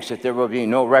thinks that there will be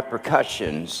no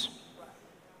repercussions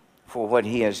for what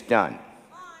he has done.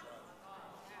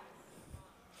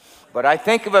 But I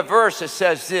think of a verse that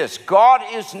says this: God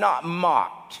is not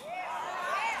mocked.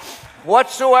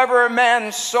 Whatsoever a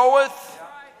man soweth,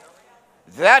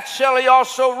 that shall he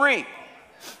also reap.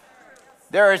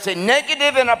 There is a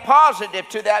negative and a positive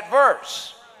to that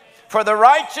verse. For the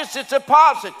righteous, it's a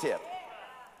positive.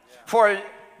 For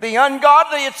the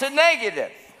ungodly, it's a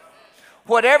negative.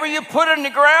 Whatever you put in the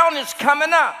ground is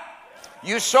coming up.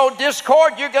 You sow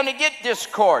discord, you're going to get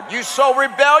discord. You sow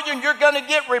rebellion, you're going to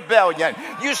get rebellion.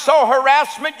 You sow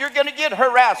harassment, you're going to get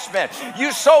harassment.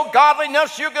 You sow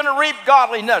godliness, you're going to reap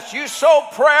godliness. You sow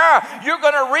prayer, you're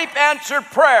going to reap answered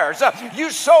prayers. You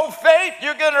sow faith,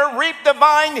 you're going to reap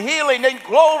divine healing and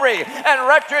glory and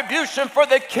retribution for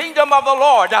the kingdom of the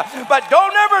Lord. But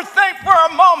don't ever think for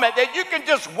a moment that you can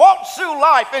just walk through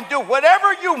life and do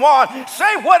whatever you want,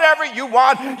 say whatever you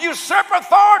want, usurp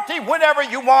authority whenever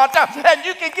you want, and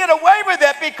you can get away with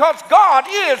it, because God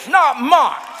is not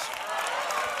mocked.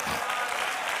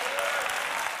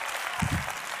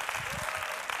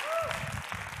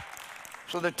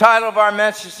 So the title of our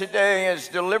message today is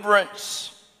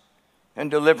Deliverance and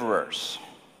Deliverers.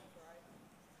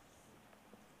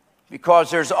 Because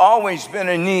there's always been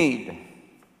a need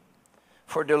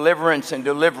for deliverance and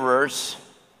deliverers.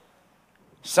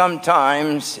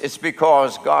 Sometimes it's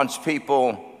because God's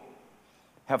people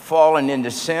have fallen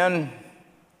into sin,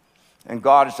 and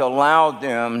God has allowed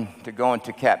them to go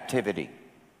into captivity.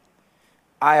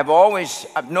 I've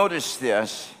noticed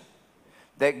this,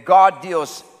 that God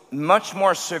deals much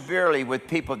more severely with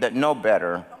people that know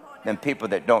better than people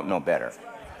that don't know better.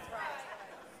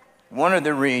 One of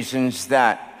the reasons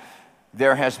that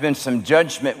there has been some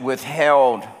judgment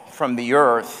withheld from the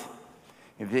earth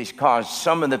is because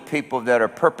some of the people that are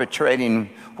perpetrating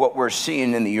what we're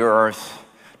seeing in the earth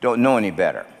don't know any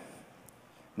better.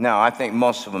 Now, I think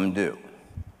most of them do.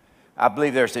 I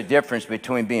believe there's a difference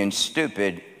between being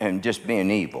stupid and just being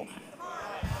evil.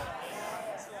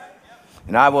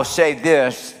 And I will say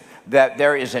this, that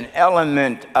there is an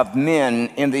element of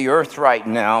men in the earth right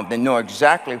now that know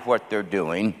exactly what they're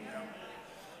doing,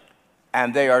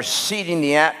 and they are seeding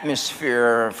the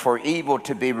atmosphere for evil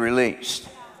to be released.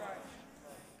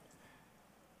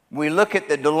 We look at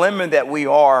the dilemma that we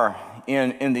are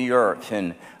in the earth,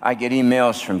 and I get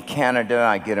emails from Canada,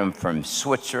 I get them from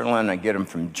Switzerland, I get them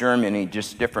from Germany,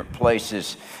 just different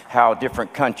places, how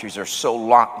different countries are so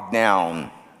locked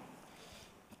down.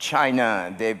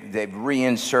 China, they've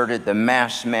reinserted the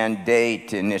mask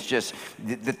mandate, and it's just,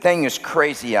 the thing is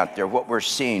crazy out there, what we're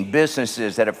seeing.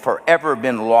 Businesses that have forever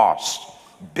been lost,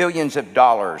 billions of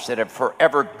dollars that have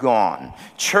forever gone,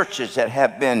 churches that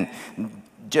have been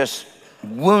just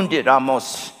wounded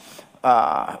almost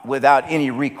without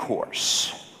any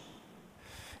recourse.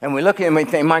 And we look at it and we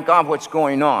think, my God, what's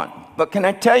going on? But can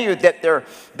I tell you that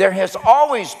there has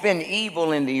always been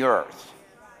evil in the earth.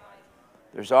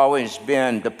 There's always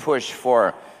been the push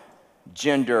for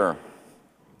gender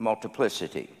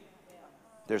multiplicity.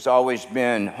 There's always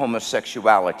been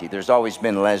homosexuality. There's always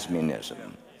been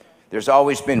lesbianism. There's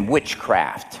always been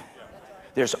witchcraft.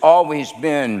 There's always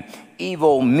been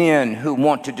evil men who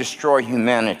want to destroy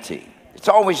humanity. It's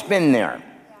always been there.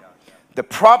 The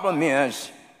problem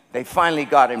is they finally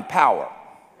got in power.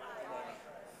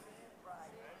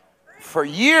 For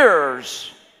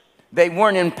years, they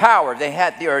weren't in power. They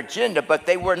had their agenda, but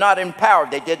they were not in power.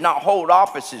 They did not hold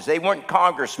offices. They weren't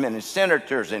congressmen and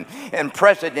senators and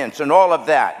presidents and all of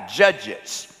that,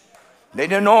 judges. They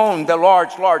didn't own the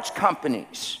large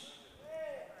companies.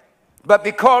 But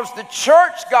because the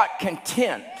church got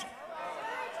content,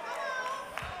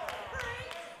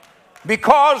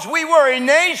 because we were a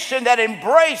nation that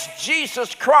embraced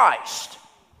Jesus Christ,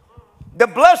 the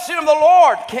blessing of the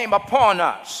Lord came upon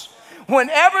us.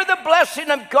 Whenever the blessing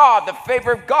of God, the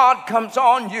favor of God comes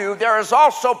on you, there is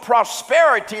also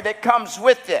prosperity that comes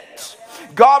with it.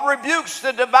 God rebukes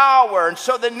the devourer, and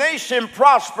so the nation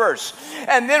prospers.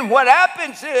 And then what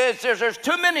happens is there's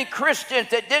too many Christians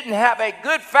that didn't have a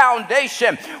good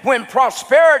foundation when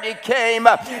prosperity came,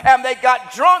 and they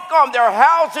got drunk on their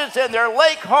houses and their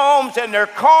lake homes and their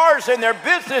cars and their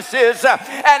businesses,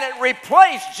 and it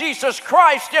replaced Jesus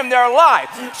Christ in their life.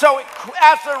 So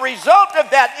as a result of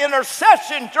that,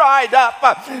 intercession dried up,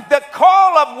 the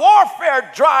call of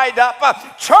warfare dried up,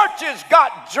 churches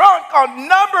got drunk on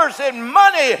numbers and money,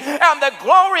 and the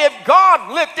glory of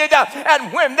God lifted up.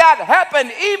 And when that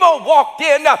happened, evil walked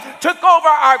in, took over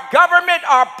our government,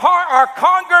 our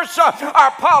Congress,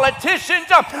 our politicians,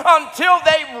 until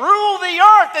they rule the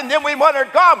earth. And then we wonder,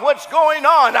 God, what's going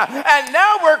on? And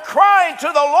now we're crying to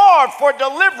the Lord for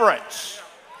deliverance.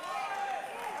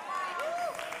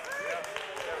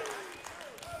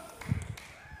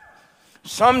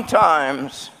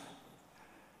 Sometimes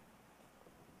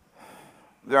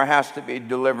there has to be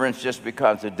deliverance just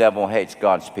because the devil hates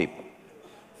God's people.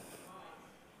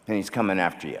 And he's coming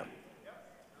after you.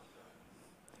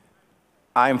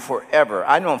 I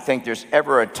don't think there's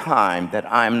ever a time that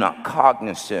I'm not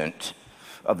cognizant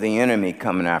of the enemy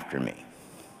coming after me.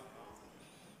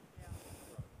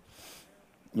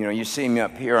 You know, you see me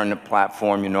up here on the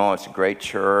platform, you know, it's a great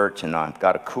church, and I've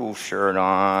got a cool shirt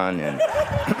on, and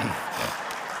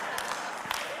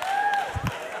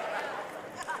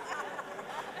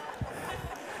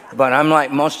but I'm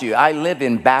like most of you, I live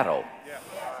in battle.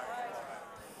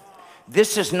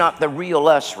 This is not the real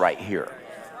us right here.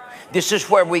 This is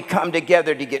where we come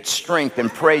together to get strength and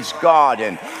praise God,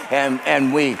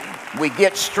 and we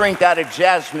get strength out of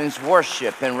Jasmine's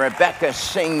worship and Rebecca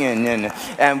singing,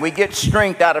 and we get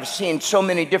strength out of seeing so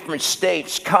many different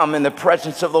states come in the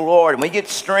presence of the Lord, and we get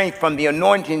strength from the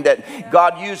anointing that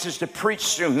God uses to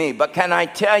preach through me. But can I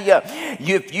tell you,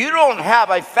 if you don't have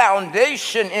a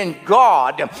foundation in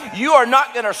God, you are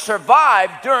not going to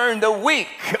survive during the week.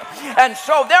 And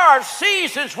so there are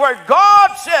seasons where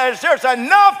God says there's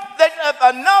enough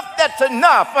that's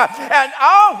enough. And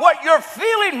what you're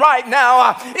feeling right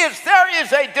now is there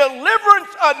is a deliverance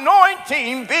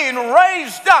anointing being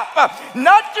raised up,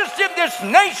 not just in this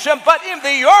nation, but in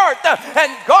the earth. And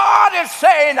God is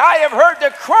saying, I have heard the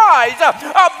cries of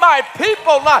my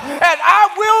people, and I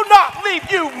will not leave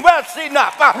you messing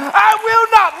up. I will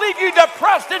not leave you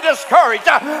depressed and discouraged.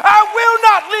 I will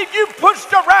not leave you pushed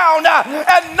around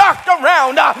and knocked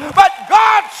around. But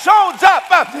God shows up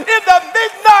in the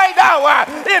midnight hour.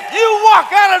 If you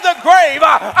walk out of the grave,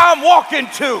 I'm walking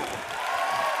too.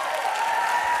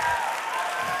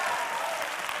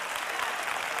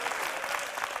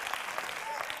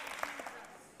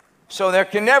 So there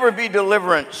can never be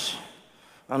deliverance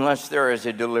unless there is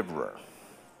a deliverer.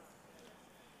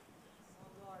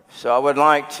 So I would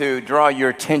like to draw your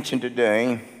attention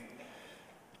today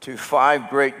to 5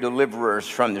 great deliverers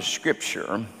from the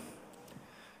Scripture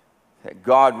that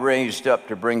God raised up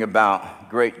to bring about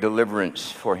great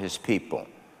deliverance for his people.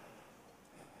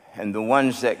 And the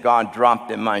ones that God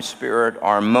dropped in my spirit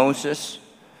are Moses,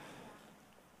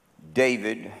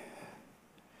 David,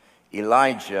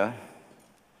 Elijah,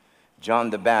 John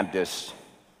the Baptist,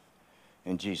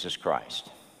 and Jesus Christ.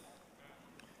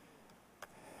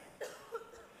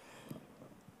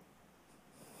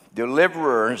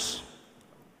 Deliverers,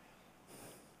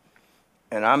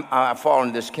 and I fall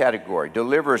into this category.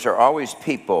 Deliverers are always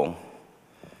people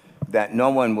that no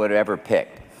one would ever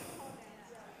pick.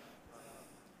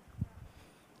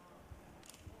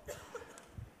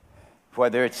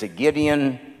 Whether it's a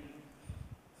Gideon,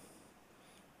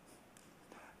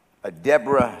 a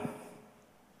Deborah,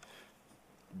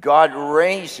 God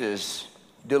raises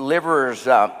deliverers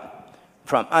up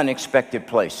from unexpected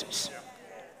places.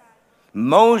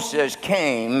 Moses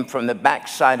came from the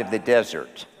backside of the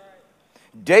desert.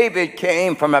 David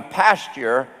came from a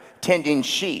pasture tending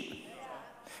sheep.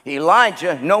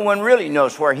 Elijah, no one really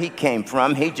knows where he came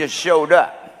from. He just showed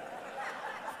up.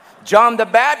 John the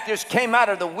Baptist came out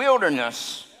of the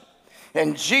wilderness,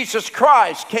 and Jesus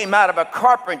Christ came out of a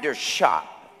carpenter's shop.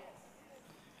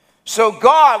 So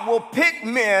God will pick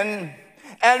men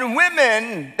and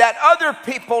women that other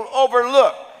people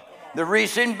overlook. The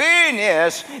reason being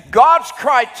is God's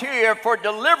criteria for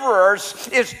deliverers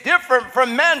is different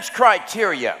from man's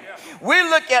criteria. We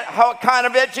look at what kind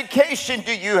of education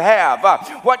do you have?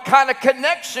 What kind of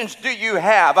connections do you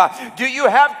have? Do you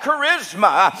have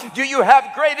charisma? Do you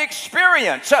have great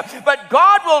experience? But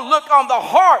God will look on the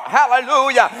heart,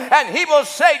 hallelujah, and he will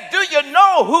say, do you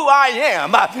know who I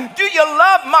am? Do you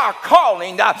love my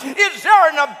calling? Is there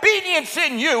an obedience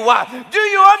in you? Do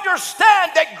you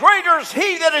understand that greater is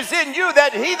he that is in you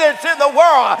than he that's in the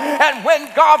world? And when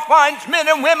God finds men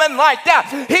and women like that,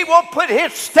 he will put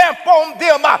his stamp on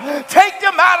them. Take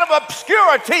them out of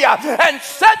obscurity and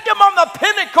set them on the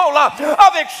pinnacle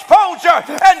of exposure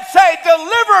and say,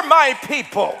 deliver my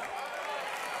people.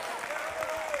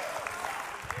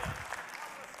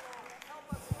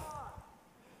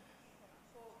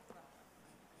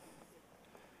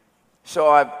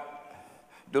 So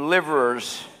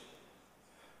deliverers,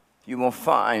 you will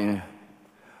find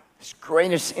his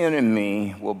greatest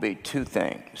enemy will be two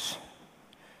things: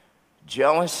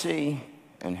 jealousy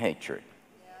and hatred.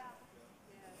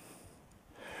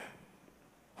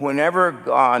 Whenever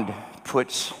God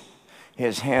puts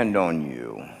his hand on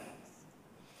you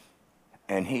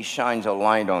and he shines a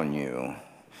light on you,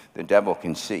 the devil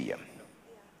can see you.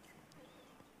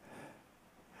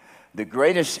 The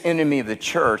greatest enemy of the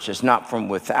church is not from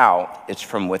without, it's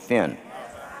from within.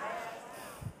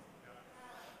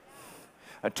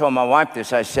 I told my wife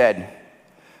this, I said,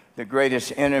 the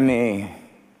greatest enemy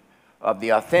of the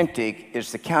authentic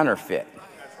is the counterfeit.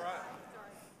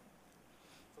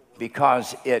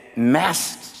 Because it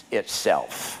masks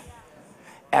itself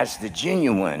as the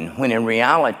genuine, when in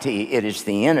reality it is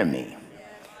the enemy.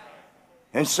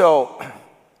 And so,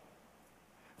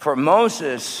 for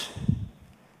Moses,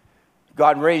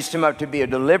 God raised him up to be a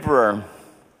deliverer.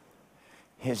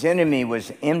 His enemy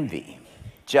was envy,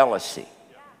 jealousy.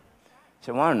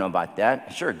 So, well, I don't know about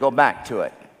that. Sure, go back to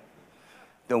it.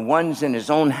 The ones in his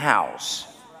own house,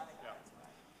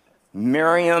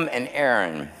 Miriam and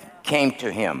Aaron, came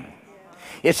to him.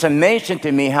 It's amazing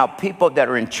to me how people that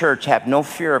are in church have no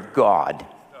fear of God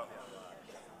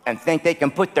and think they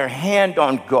can put their hand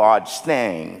on God's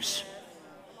things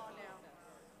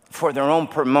for their own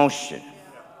promotion.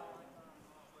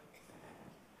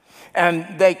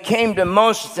 And they came to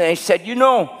Moses and they said, you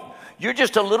know, you're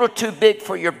just a little too big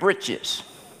for your britches.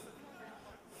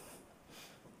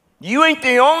 You ain't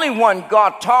the only one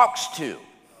God talks to.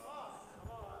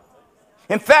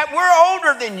 In fact, we're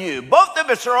older than you. Both of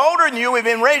us are older than you. We've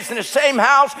been raised in the same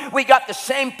house. We got the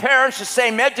same parents, the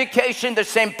same education, the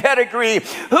same pedigree.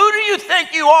 Who do you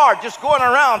think you are, just going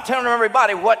around telling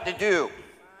everybody what to do?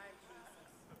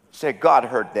 Say, God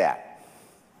heard that.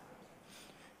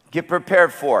 Get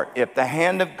prepared for it. If the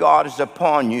hand of God is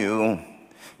upon you,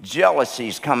 jealousy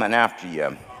is coming after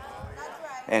you,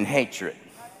 and hatred.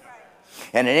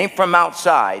 And it ain't from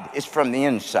outside, it's from the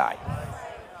inside.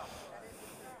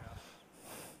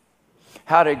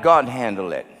 How did God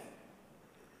handle it?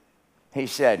 He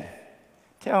said,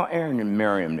 tell Aaron and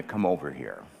Miriam to come over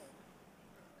here.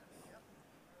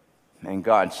 And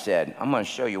God said, I'm going to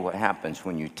show you what happens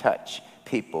when you touch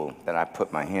people that I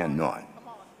put my hand on.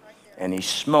 And he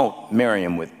smote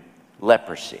Miriam with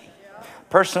leprosy.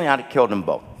 Personally, I'd have killed them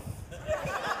both.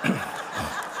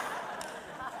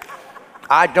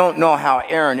 I don't know how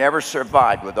Aaron ever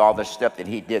survived with all the stuff that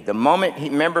he did. The moment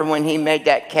remember when he made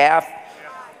that calf?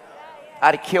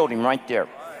 I'd have killed him right there.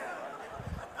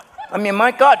 I mean,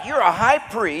 my God, you're a high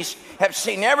priest, have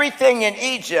seen everything in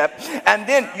Egypt, and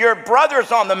then your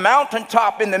brother's on the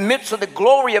mountaintop in the midst of the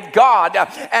glory of God,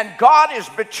 and God is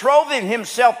betrothing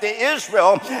himself to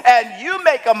Israel, and you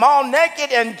make them all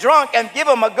naked and drunk and give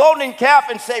them a golden calf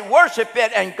and say, worship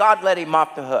it, and God let him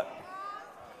off the hook.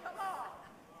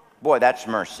 Boy, that's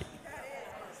mercy.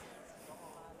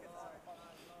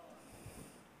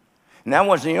 And that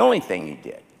wasn't the only thing he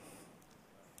did.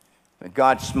 But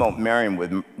God smote Miriam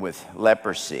with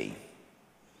leprosy.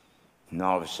 And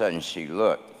all of a sudden she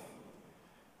looked.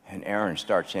 And Aaron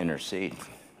starts to intercede. He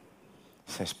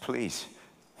says, please,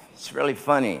 it's really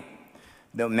funny.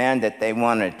 The man that they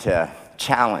wanted to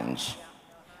challenge,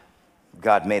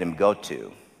 God made him go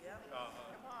to.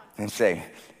 And say,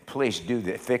 please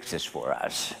fix this for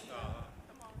us.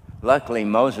 Luckily,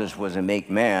 Moses was a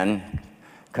meek man,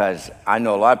 because I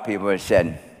know a lot of people have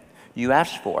said, you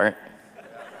asked for it.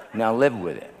 Now live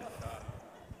with it.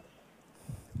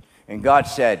 And God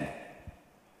said,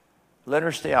 let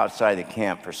her stay outside the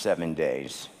camp for 7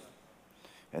 days.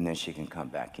 and then she can come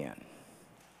back in.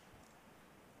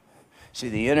 See,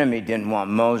 the enemy didn't want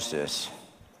Moses.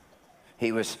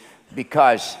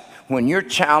 Because when you're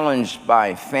challenged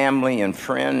by family and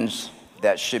friends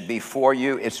that should be for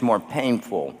you, it's more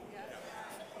painful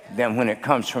than when it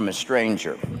comes from a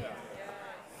stranger.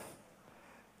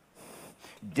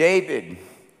 David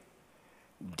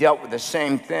dealt with the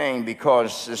same thing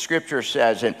because the scripture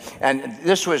says, and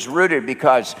this was rooted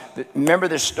because, remember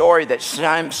the story that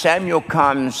Samuel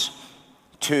comes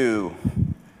to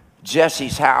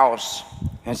Jesse's house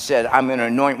and said, I'm going to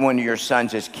anoint one of your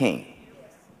sons as king.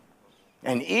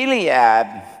 And Eliab,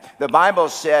 the Bible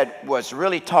said, was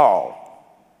really tall.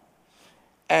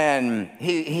 And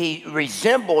he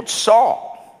resembled Saul.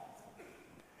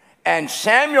 And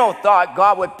Samuel thought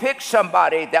God would pick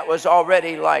somebody that was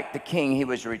already like the king he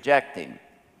was rejecting.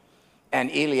 And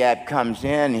Eliab comes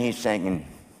in and he's saying,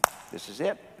 this is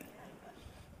it.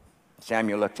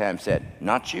 Samuel looked at him and said,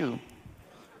 not you.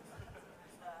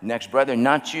 Next brother,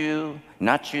 not you,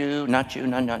 not you, not you,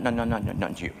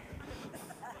 not you.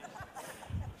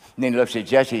 And then he looks at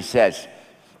Jesse and says,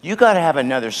 you got to have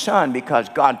another son because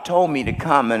God told me to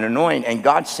come and anoint, and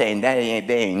God's saying that ain't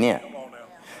it.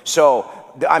 So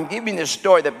I'm giving this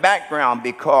story the background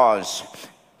because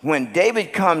when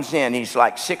David comes in, he's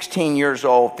like 16 years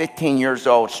old, 15 years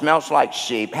old, smells like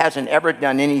sheep, hasn't ever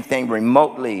done anything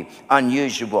remotely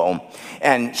unusual.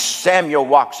 And Samuel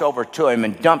walks over to him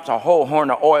and dumps a whole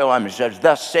horn of oil on him and says,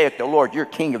 thus saith the Lord, you're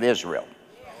king of Israel.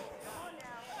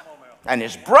 And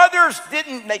his brothers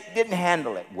didn't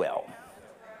handle it well.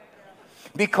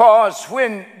 Because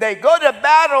when they go to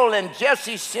battle and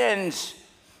Jesse sends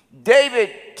David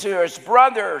to his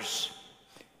brothers,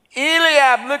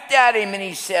 Eliab looked at him and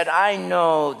he said, I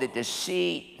know the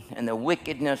deceit and the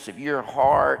wickedness of your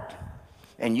heart,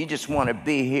 and you just want to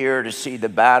be here to see the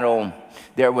battle.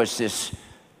 There was this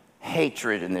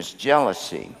hatred and this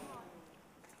jealousy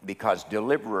because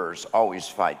deliverers always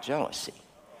fight jealousy.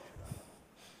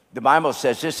 The Bible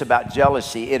says this about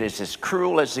jealousy, it is as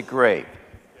cruel as the grave.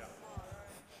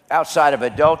 Outside of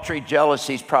adultery,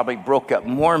 jealousy's probably broke up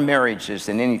more marriages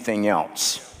than anything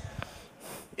else.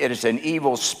 It is an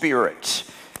evil spirit.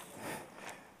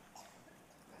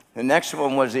 The next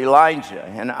one was Elijah,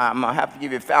 and I'm going to have to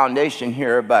give you a foundation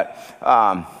here, but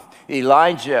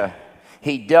Elijah,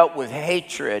 he dealt with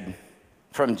hatred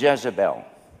from Jezebel.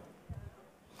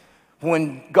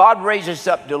 When God raises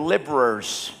up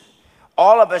deliverers,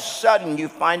 all of a sudden you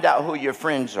find out who your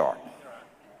friends are.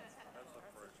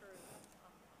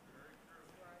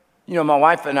 You know, my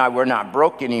wife and I were not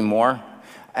broke anymore.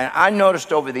 And I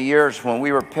noticed over the years when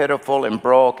we were pitiful and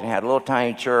broke and had a little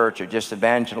tiny church or just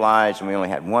evangelized and we only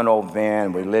had one old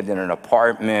van, we lived in an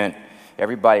apartment,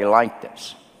 everybody liked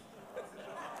us.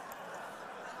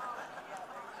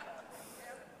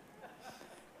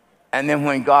 And then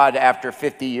when God, after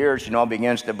 50 years,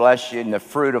 begins to bless you and the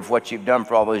fruit of what you've done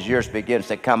for all those years begins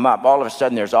to come up, all of a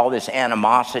sudden there's all this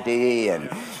animosity and,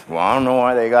 well, I don't know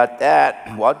why they got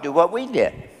that. Well, do what we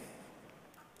did.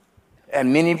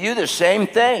 And many of you, the same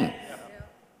thing.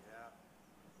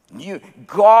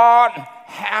 God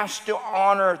has to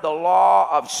honor the law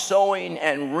of sowing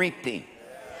and reaping.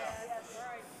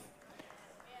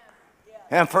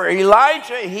 And for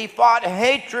Elijah, he fought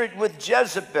hatred with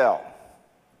Jezebel.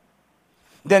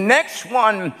 The next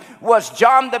one was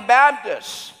John the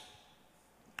Baptist.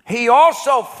 He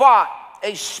also fought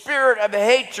a spirit of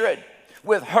hatred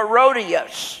with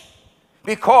Herodias,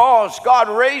 because God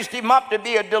raised him up to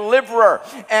be a deliverer,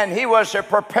 and he was a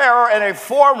preparer and a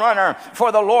forerunner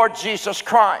for the Lord Jesus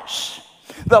Christ.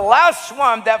 The last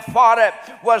one that fought it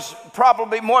was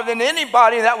probably more than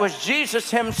anybody, that was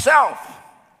Jesus himself.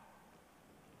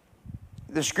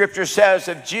 The scripture says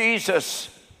of Jesus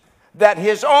that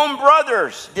his own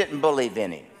brothers didn't believe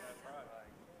in him.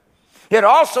 It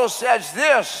also says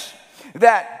this,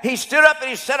 that he stood up and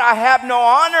he said, I have no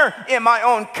honor in my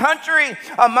own country,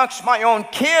 amongst my own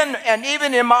kin, and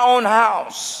even in my own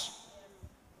house.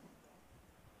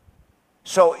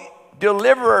 So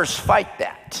deliverers fight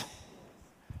that.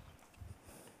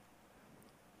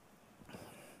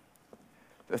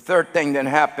 The third thing that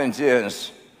happens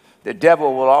is the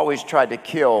devil will always try to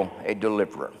kill a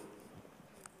deliverer.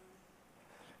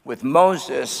 With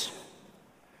Moses,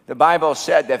 the Bible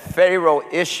said that Pharaoh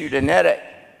issued an edict: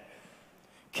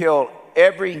 kill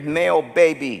every male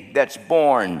baby that's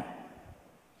born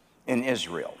in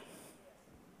Israel.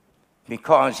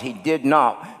 Because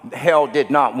hell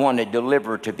did not want a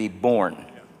deliverer to be born.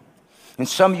 And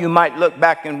some of you might look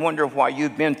back and wonder why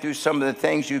you've been through some of the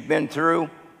things you've been through.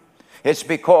 It's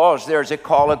because there's a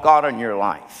call of God on your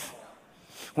life.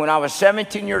 When I was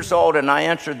 17 years old and I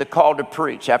answered the call to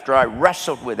preach, after I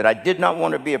wrestled with it, I did not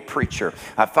want to be a preacher.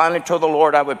 I finally told the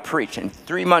Lord I would preach. And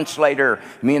 3 months later,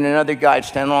 me and another guy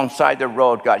standing alongside the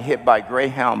road got hit by a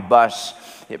Greyhound bus.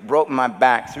 It broke my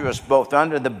back, threw us both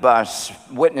under the bus.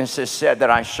 Witnesses said that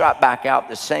I shot back out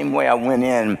the same way I went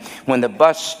in. When the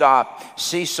bus stopped,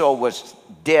 Cecil was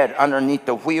dead underneath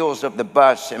the wheels of the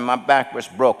bus, and my back was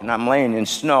broken. I'm laying in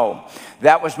snow.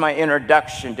 That was my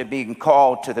introduction to being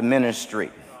called to the ministry.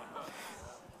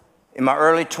 In my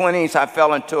early 20s, I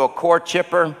fell into a core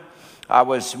chipper. I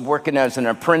was working as an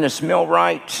apprentice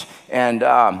millwright, and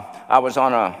I was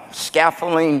on a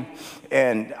scaffolding,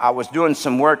 and I was doing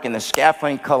some work, and the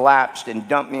scaffolding collapsed and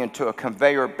dumped me into a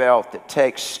conveyor belt that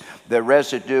takes the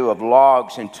residue of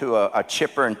logs into a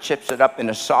chipper and chips it up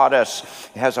into sawdust.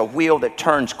 It has a wheel that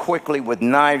turns quickly with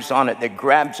knives on it that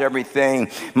grabs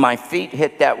everything. My feet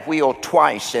hit that wheel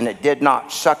twice, and it did not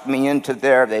suck me into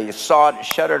there. They sawed it,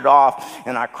 shut it off,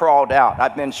 and I crawled out.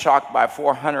 I've been shocked by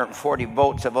 440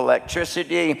 volts of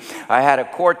electricity. I had a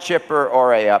core chipper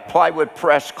or a plywood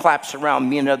press collapse around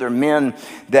me and other men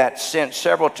that sent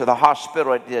several to the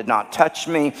hospital. It did not touch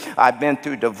me. I've been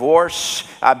through divorce.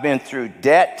 I've been through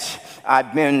debt.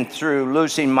 I've been through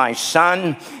losing my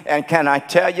son. And can I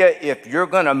tell you, if you're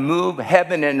going to move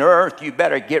heaven and earth, you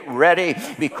better get ready,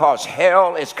 because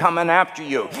hell is coming after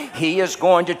you. He is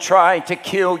going to try to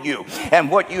kill you.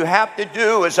 And what you have to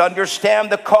do is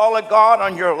understand the call of God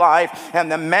on your life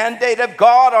and the mandate of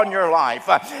God on your life.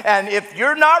 And if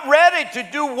you're not ready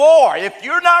to do war, if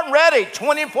you're not ready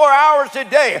 24 hours a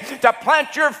day to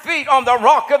plant your feet on the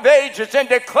rock of ages and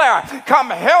declare, come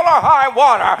hell or high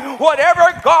water,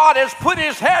 whatever God has put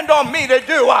his hand on me to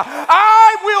do,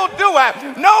 I will do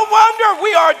it. No wonder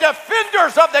we are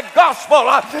defenders of the gospel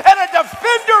and a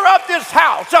defender of this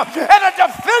house and a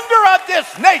defender of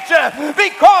this nation,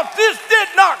 because this did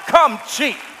not come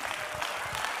cheap.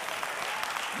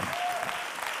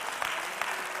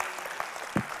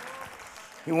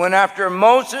 He went after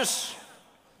Moses,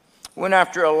 went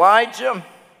after Elijah.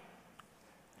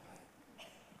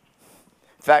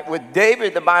 In fact, with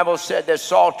David, the Bible said that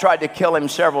Saul tried to kill him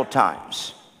several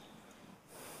times.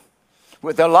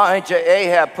 With Elijah,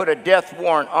 Ahab put a death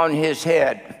warrant on his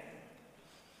head.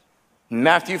 In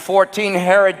Matthew 14,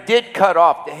 Herod did cut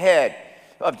off the head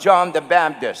of John the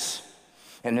Baptist.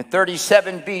 And in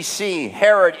 37 BC,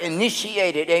 Herod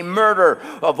initiated a murder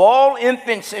of all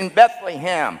infants in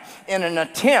Bethlehem in an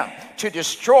attempt to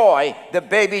destroy the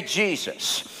baby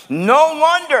Jesus. No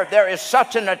wonder there is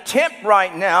such an attempt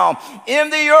right now in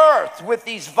the earth with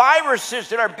these viruses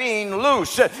that are being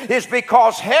loose. It's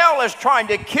because hell is trying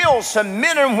to kill some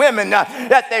men and women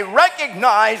that they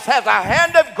recognize has a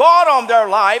hand of God on their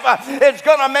life. It's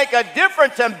going to make a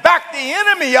difference and back the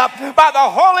enemy up by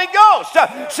the Holy Ghost.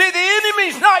 See, the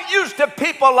enemy's not used to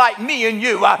people like me and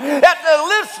you. At the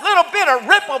little bit of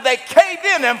ripple, they cave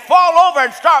in and fall over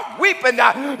and start weeping.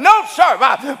 No, sir.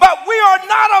 But we are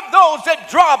not of those that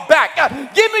draw back.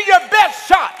 Give me your best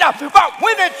shot. But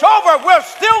when it's over, we're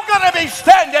still going to be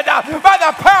standing by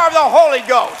the power of the Holy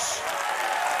Ghost.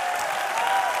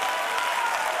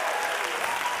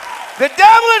 The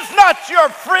devil is not your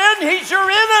friend, he's your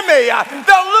enemy.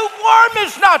 The lukewarm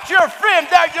is not your friend,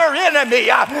 they're your enemy.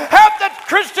 Half the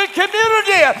Christian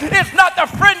community is not the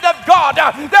friend of God,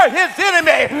 they're his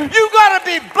enemy. You got to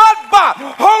be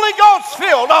blood-bought, Holy Ghost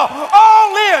filled,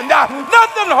 all in,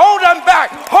 nothing holding back,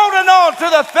 holding on to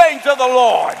the things of the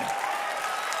Lord.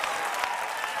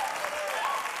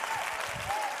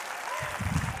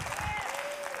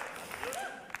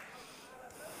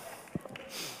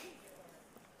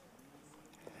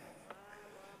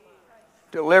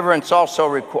 Deliverance also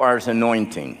requires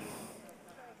anointing.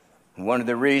 One of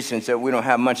the reasons that we don't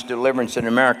have much deliverance in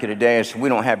America today is we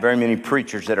don't have very many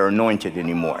preachers that are anointed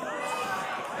anymore.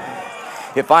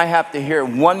 If I have to hear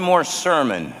one more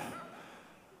sermon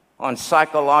on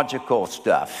psychological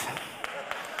stuff,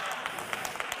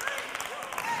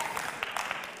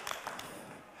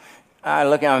 I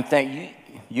look at him and think,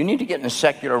 you need to get in the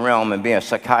secular realm and be a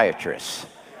psychiatrist.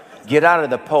 Get out of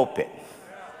the pulpit.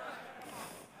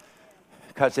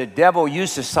 Because the devil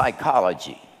uses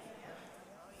psychology.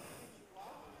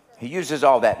 He uses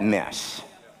all that mess.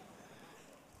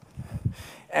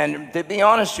 And to be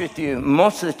honest with you,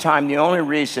 most of the time, the only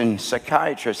reason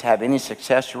psychiatrists have any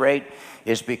success rate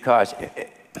is because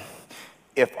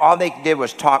if all they did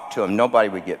was talk to them, nobody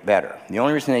would get better. The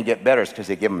only reason they get better is because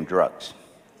they give them drugs.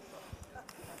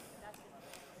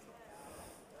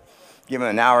 Give them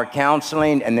an hour of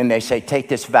counseling, and then they say, take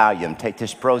this Valium, take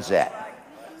this Prozac.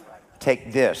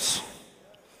 Take this.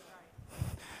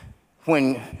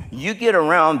 when you get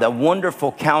around the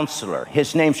wonderful counselor,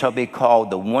 his name shall be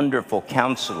called the Wonderful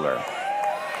Counselor.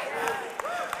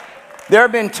 There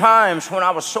have been times when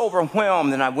I was so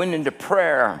overwhelmed and I went into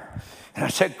prayer and I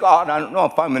said, God, I don't know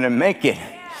if I'm going to make it.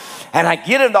 And I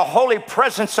get in the holy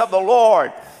presence of the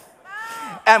Lord.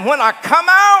 And when I come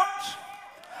out,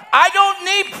 I don't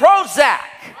need Prozac.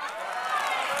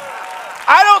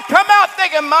 I don't come out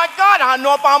thinking, my God, I don't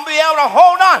know if I'm going to be able to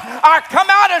hold on. I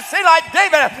come out and say like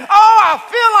David, oh, I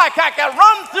feel like I can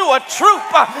run through a troop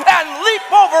and leap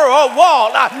over a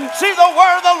wall. See, the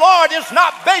word of the Lord is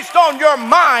not based on your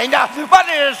mind, but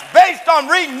it is based on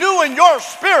renewing your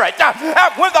spirit.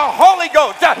 When the Holy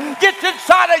Ghost gets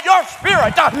inside of your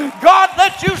spirit, God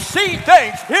lets you see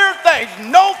things, hear things,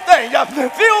 know things,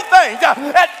 feel things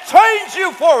that change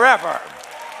you forever.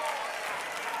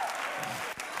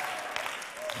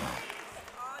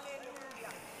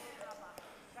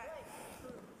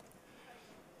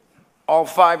 All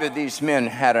 5 of these men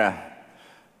had an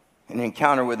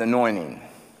encounter with anointing.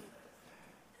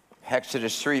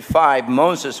 Exodus 3:5,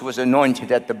 Moses was anointed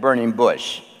at the burning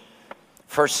bush.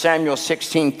 1 Samuel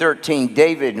 16:13,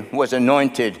 David was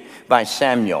anointed by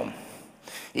Samuel.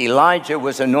 Elijah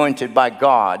was anointed by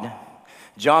God.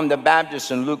 John the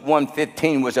Baptist in Luke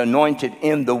 1:15 was anointed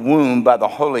in the womb by the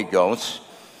Holy Ghost.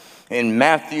 In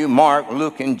Matthew, Mark,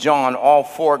 Luke, and John, all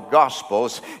 4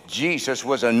 Gospels, Jesus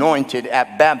was anointed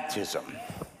at baptism.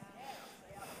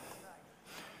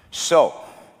 So,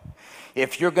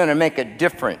 if you're going to make a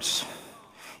difference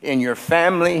in your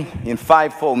family, in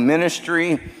fivefold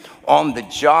ministry, on the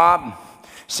job,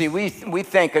 see, we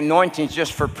think anointing is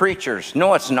just for preachers.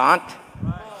 No, it's not.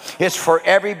 It's for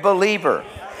every believer.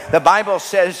 The Bible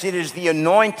says it is the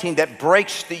anointing that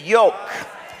breaks the yoke.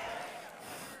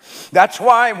 That's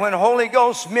why when Holy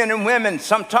Ghost men and women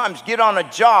sometimes get on a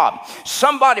job,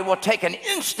 somebody will take an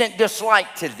instant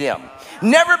dislike to them.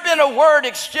 Never been a word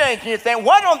exchanged. And you think,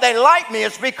 why don't they like me?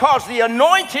 It's because the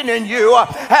anointing in you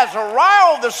has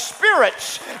riled the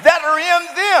spirits that are in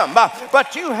them.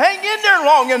 But you hang in there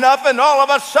long enough and all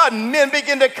of a sudden men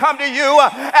begin to come to you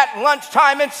at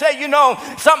lunchtime and say, you know,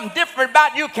 something different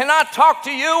about you. Can I talk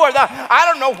to you? Or I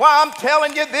don't know why I'm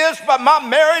telling you this, but my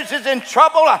marriage is in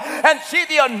trouble. And see,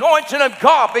 the anointing of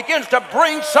God begins to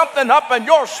bring something up in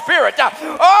your spirit.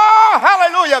 Oh,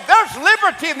 hallelujah. There's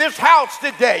liberty in this house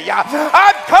today.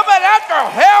 I'm coming after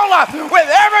hell with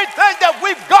everything that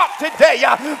we've got today.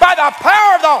 By the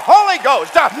power of the Holy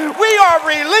Ghost, we are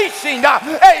releasing a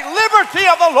liberty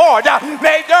of the Lord.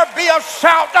 May there be a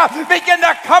shout begin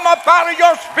to come up out of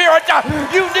your spirit.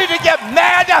 You need to get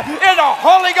mad in the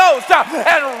Holy Ghost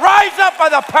and rise up by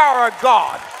the power of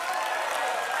God.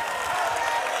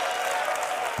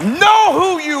 Know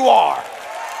who you are.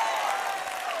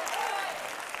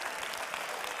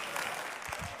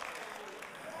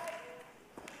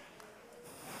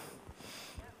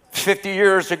 "50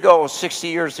 years ago, 60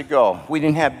 years ago, we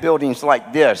didn't have buildings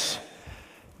like this,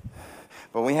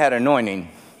 but we had anointing.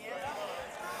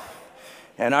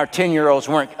 And our 10-year-olds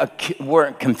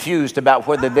weren't confused about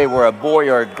whether they were a boy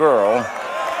or a girl.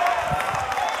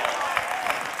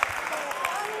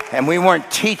 And we weren't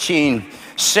teaching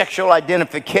sexual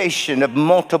identification of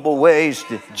multiple ways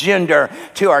to gender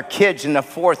to our kids in the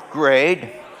 4th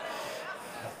grade.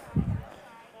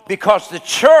 Because the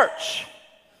church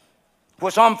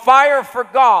was on fire for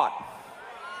God.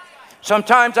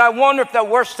 Sometimes I wonder if the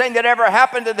worst thing that ever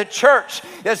happened to the church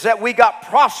is that we got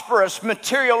prosperous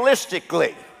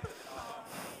materialistically.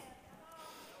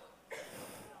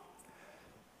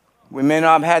 We may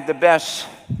not have had the best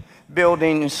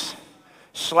buildings,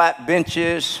 slap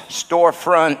benches,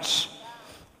 storefronts,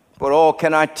 but oh,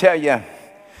 can I tell you,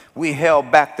 we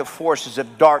held back the forces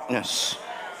of darkness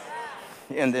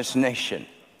in this nation.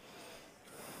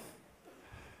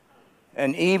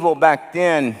 And evil back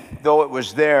then, though it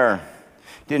was there,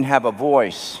 didn't have a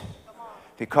voice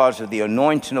because of the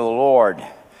anointing of the Lord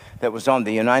that was on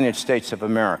the United States of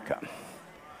America.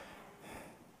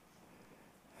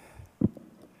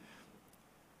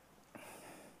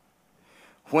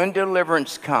 When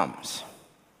deliverance comes,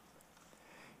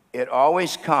 it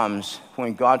always comes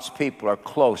when God's people are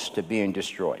close to being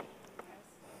destroyed.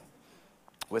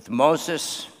 With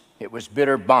Moses, it was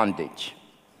bitter bondage.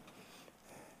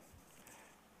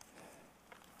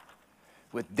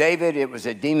 With David, it was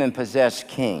a demon-possessed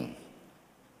king.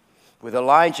 With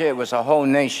Elijah, it was a whole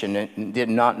nation that did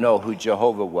not know who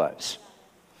Jehovah was.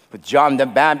 With John the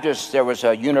Baptist, there was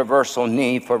a universal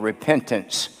need for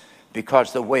repentance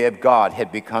because the way of God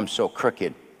had become so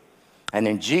crooked. And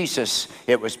in Jesus,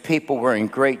 it was people were in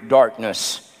great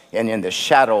darkness and in the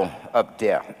shadow of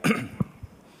death.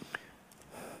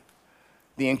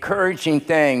 The encouraging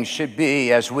thing should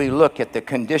be, as we look at the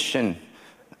condition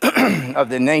of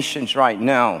the nations right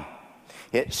now,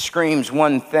 it screams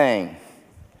one thing,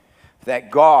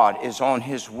 that God is on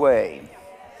his way.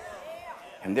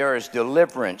 And there is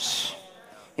deliverance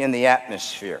in the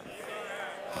atmosphere.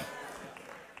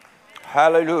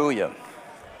 Hallelujah.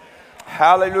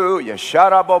 Hallelujah.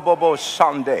 Sharabobobo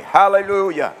Sunday.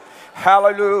 Hallelujah.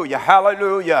 Hallelujah,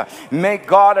 hallelujah. May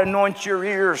God anoint your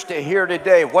ears to hear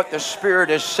today what the Spirit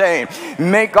is saying.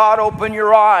 May God open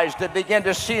your eyes to begin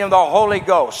to see in the Holy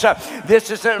Ghost.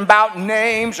 This isn't about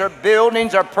names or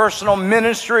buildings or personal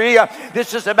ministry.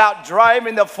 This is about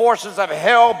driving the forces of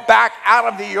hell back out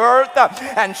of the earth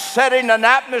and setting an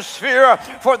atmosphere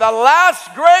for the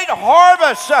last great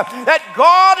harvest that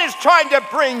God is trying to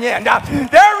bring in.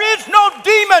 There is no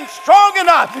demon strong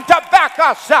enough to back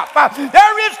us up.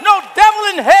 There is no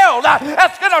devil in hell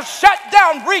that's going to shut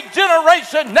down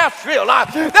Regeneration Nashville.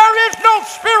 There is no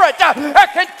spirit that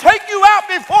can take you out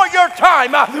before your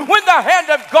time when the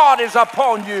hand of God is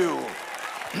upon you.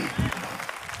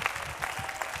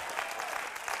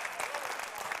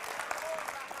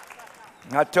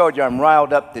 I told you I'm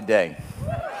riled up today.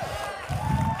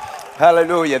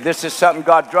 Hallelujah. This is something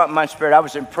God dropped in my spirit. I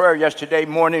was in prayer yesterday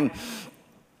morning.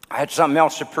 I had something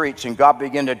else to preach, and God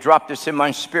began to drop this in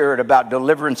my spirit about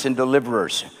deliverance and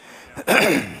deliverers.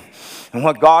 And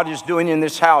what God is doing in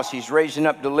this house, he's raising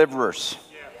up deliverers.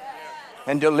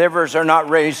 And deliverers are not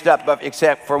raised up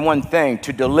except for one thing,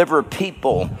 to deliver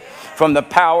people from the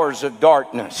powers of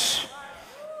darkness.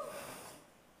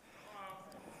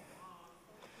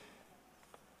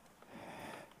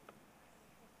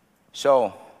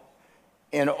 So,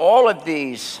 in all of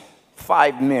these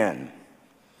 5 men,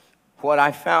 what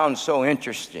I found so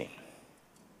interesting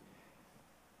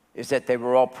is that they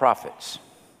were all prophets.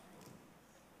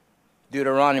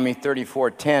 Deuteronomy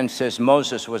 34:10 says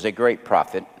Moses was a great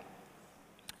prophet.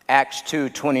 Acts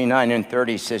 2:29 and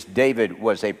 30 says David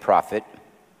was a prophet.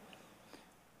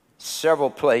 Several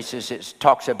places it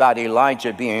talks about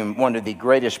Elijah being one of the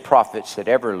greatest prophets that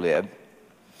ever lived.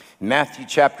 Matthew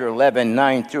chapter 11,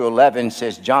 9 through 11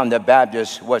 says John the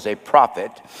Baptist was a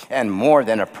prophet and more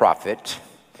than a prophet.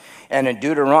 And in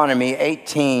Deuteronomy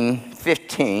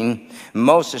 18:15,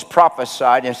 Moses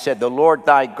prophesied and said, the Lord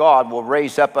thy God will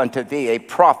raise up unto thee a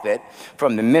prophet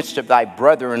from the midst of thy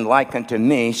brethren like unto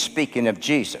me, speaking of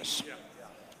Jesus.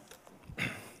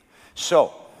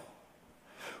 So,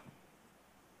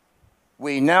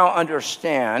 we now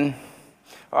understand,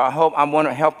 or I want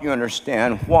to help you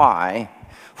understand why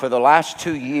for the last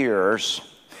 2 years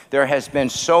there has been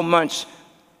so much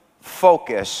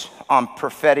focus on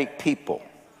prophetic people.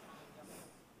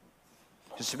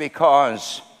 It's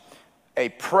because a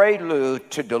prelude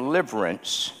to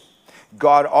deliverance,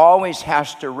 God always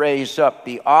has to raise up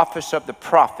the office of the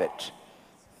prophet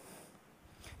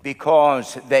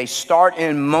because they start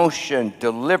in motion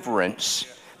deliverance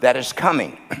that is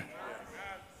coming.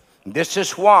 This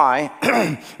is why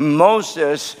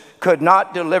Moses could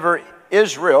not deliver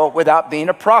Israel without being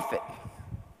a prophet.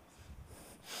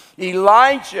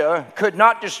 Elijah could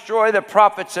not destroy the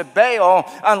prophets of Baal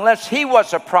unless he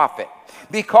was a prophet,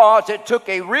 because it took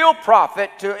a real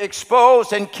prophet to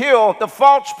expose and kill the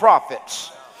false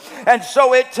prophets. And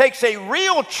so it takes a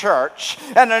real church,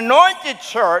 an anointed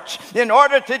church, in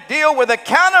order to deal with a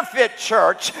counterfeit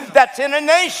church that's in a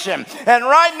nation. And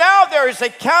right now there is a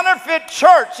counterfeit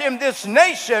church in this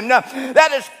nation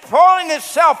that is pulling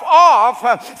itself off,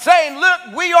 saying, look,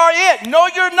 we are it. No,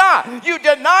 you're not. You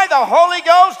deny the Holy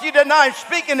Ghost. You deny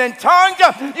speaking in tongues.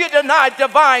 You deny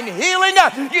divine healing.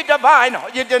 You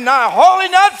deny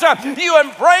holiness. You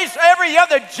embrace every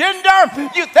other gender.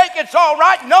 You think it's all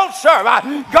right. No, sir.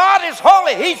 God is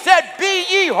holy. He said, be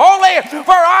ye holy,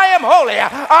 for I am holy.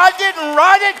 I didn't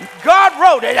write it. God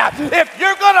wrote it. If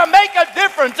you're going to make a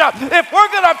difference, if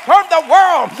we're going to turn the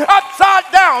world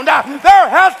upside down, there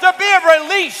has to be a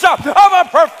release of a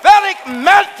prophetic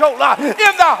mantle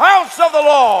in the house of the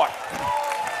Lord.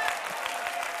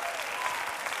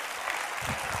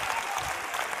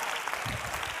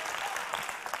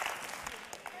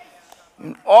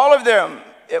 And all of them,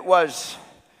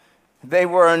 they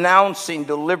were announcing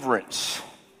deliverance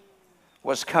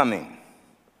was coming.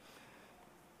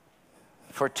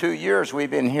 For 2 years, we've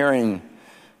been hearing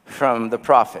from the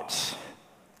prophets,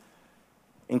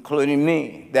 including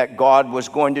me, that God was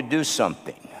going to do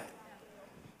something.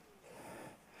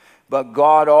 But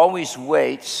God always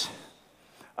waits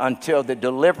until the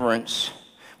deliverance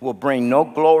will bring no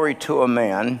glory to a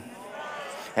man,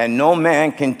 and no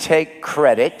man can take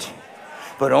credit,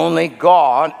 but only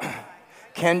God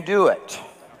can do it.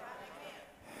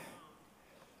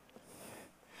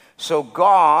 So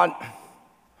God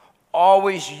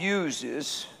always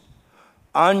uses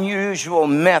unusual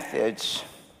methods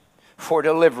for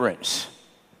deliverance.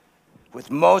 With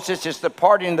Moses, it's the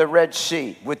parting of the Red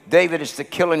Sea. With David, it's the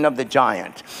killing of the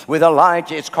giant. With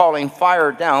Elijah, it's calling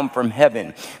fire down from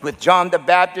heaven. With John the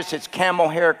Baptist, it's camel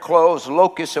hair clothes,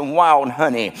 locusts, and wild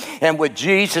honey. And with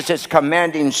Jesus, it's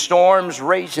commanding storms,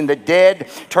 raising the dead,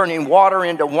 turning water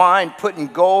into wine, putting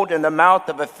gold in the mouth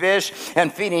of a fish,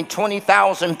 and feeding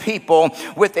 20,000 people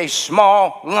with a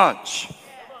small lunch.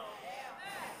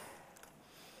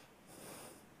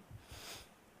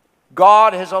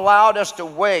 God has allowed us to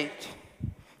wait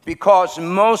because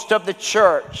most of the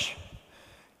church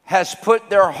has put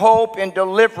their hope in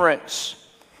deliverance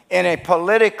in a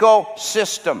political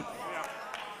system.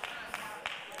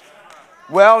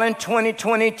 Well, in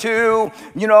 2022,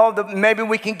 maybe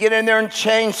we can get in there and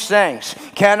change things.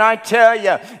 Can I tell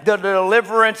you, the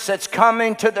deliverance that's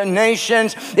coming to the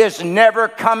nations is never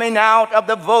coming out of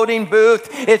the voting booth.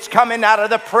 It's coming out of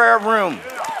the prayer room.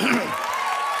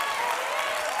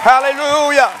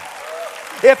 Hallelujah.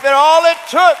 If all it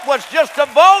took was just a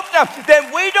vote, then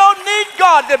we don't need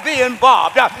God to be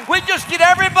involved. We just get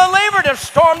every believer to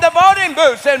storm the voting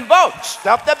booths and vote.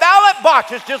 Stuff the ballot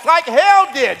boxes just like hell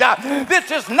did.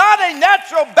 This is not a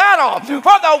natural battle,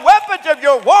 for the weapons of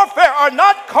your warfare are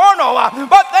not carnal,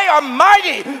 but they are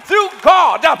mighty through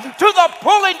God to the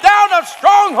pulling down of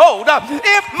stronghold.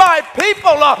 If my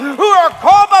people who are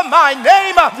called by my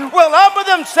name will humble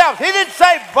themselves, he didn't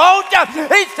say vote,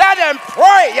 he said and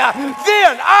pray,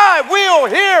 then I will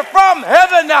hear from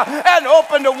heaven and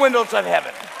open the windows of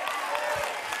heaven.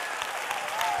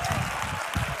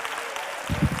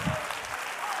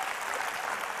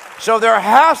 So there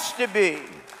has to be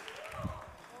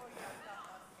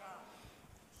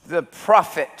the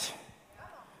prophet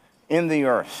in the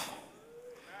earth,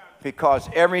 because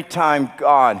every time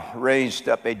God raised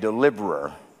up a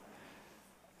deliverer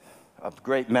of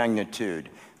great magnitude,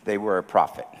 they were a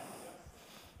prophet.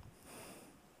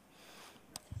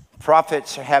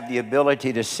 Prophets have the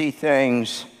ability to see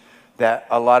things that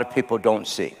a lot of people don't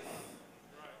see.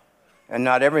 And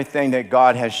not everything that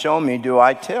God has shown me do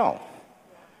I tell.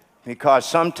 Because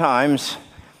sometimes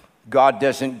God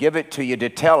doesn't give it to you to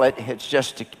tell it, it's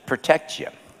just to protect you.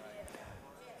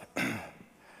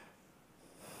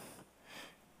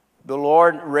 The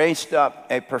Lord raised up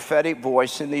a prophetic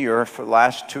voice in the earth for the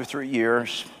last 2 or 3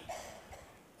 years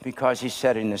because he's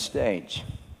setting the stage.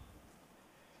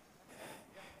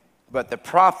 But the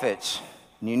prophets,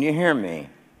 and you hear me,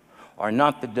 are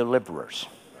not the deliverers.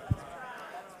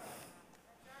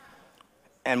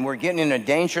 And we're getting in a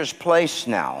dangerous place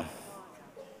now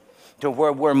to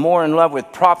where we're more in love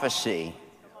with prophecy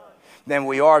than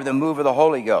we are the move of the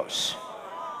Holy Ghost.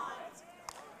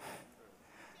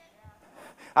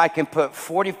 I can put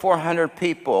 4,400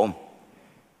 people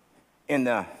in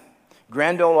the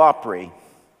Grand Ole Opry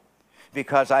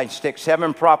because I stick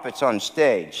 7 prophets on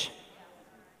stage.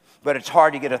 But it's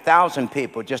hard to get 1,000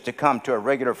 people just to come to a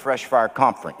regular Fresh Fire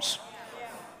conference.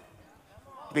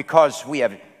 Because we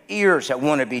have ears that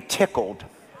want to be tickled.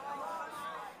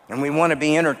 And we want to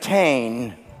be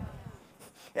entertained.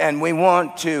 And we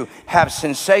want to have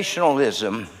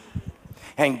sensationalism.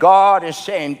 And God is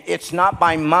saying, it's not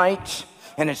by might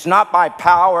and it's not by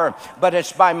power, but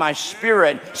it's by my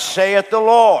Spirit, saith the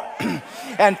Lord.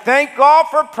 And thank God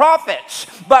for prophets.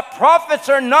 But prophets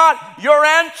are not your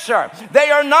answer.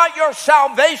 They are not your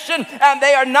salvation, and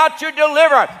they are not your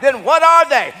deliverer. Then what are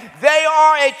they? They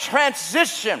are a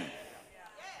transition.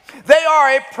 They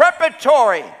are a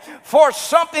preparatory for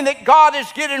something that God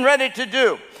is getting ready to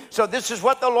do. So this is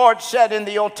what the Lord said in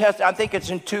the Old Testament. I think it's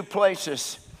in 2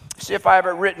 places. See if I have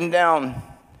it written down.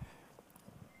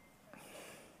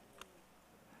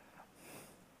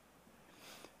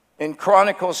 In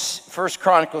Chronicles, 1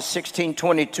 Chronicles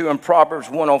 16:22 and Proverbs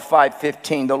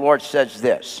 105:15, the Lord says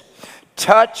this: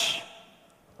 touch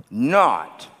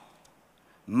not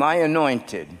my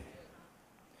anointed,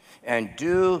 and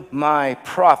do my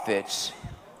prophets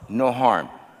no harm.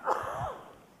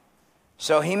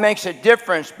 So he makes a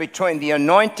difference between the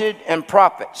anointed and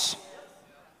prophets.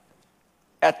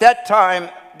 At that time,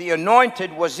 the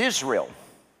anointed was Israel.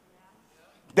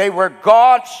 They were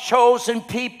God's chosen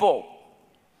people.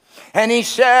 And he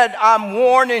said, I'm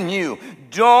warning you,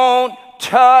 don't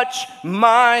touch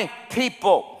my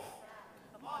people.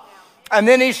 And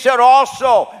then he said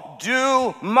also,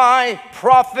 do my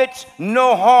prophets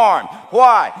no harm.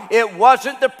 Why? It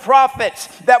wasn't the prophets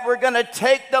that were going to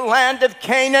take the land of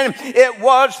Canaan. It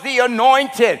was the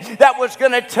anointed that was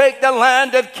going to take the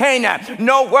land of Canaan.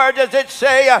 Nowhere does it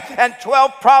say, and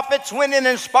 12 prophets went in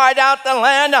and spied out the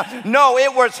land. No,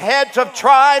 it was heads of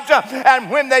tribes. And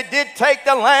when they did take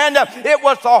the land, it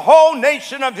was the whole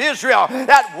nation of Israel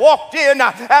that walked in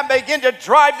and began to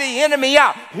drive the enemy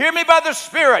out. Hear me by the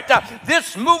Spirit.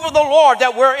 This move of the Lord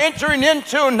that we're entering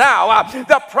into now,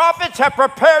 the prophets have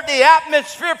prepared the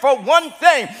atmosphere for one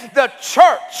thing. The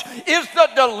church is the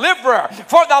deliverer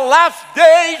for the last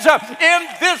days in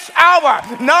this hour.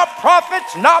 Not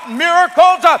prophets, not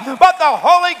miracles, but the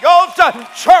Holy Ghost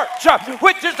church,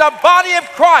 which is the body of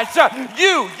Christ.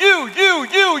 You.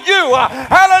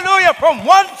 Hallelujah. From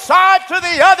one side to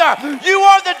the other, you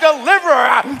are the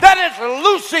deliverer that is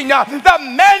loosing the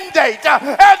mandate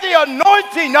and the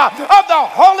anointing of the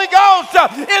Holy Ghost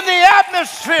in the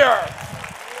atmosphere.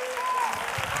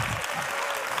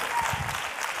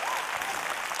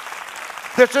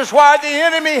 This is why the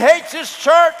enemy hates his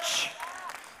church.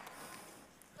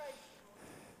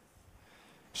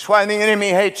 That's why the enemy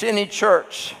hates any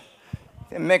church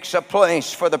that makes a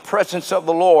place for the presence of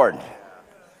the Lord.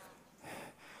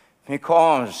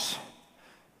 Because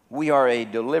we are a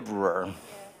deliverer.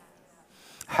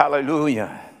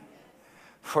 Hallelujah.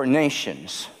 For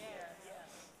nations.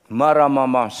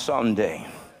 Maramama Sunday.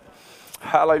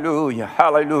 Hallelujah.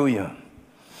 Hallelujah.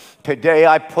 Today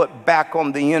I put back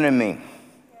on the enemy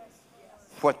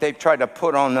what they've tried to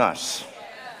put on us.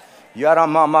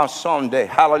 Yaramama Sunday.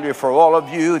 Hallelujah. For all of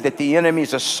you that the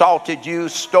enemy's assaulted you,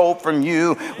 stole from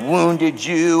you, wounded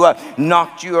you,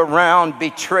 knocked you around,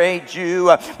 betrayed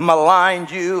you,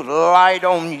 maligned you, lied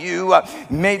on you.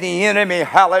 May the enemy,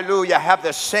 hallelujah, have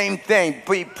the same thing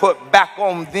be put back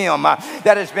on them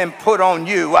that has been put on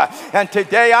you. And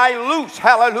today I loose,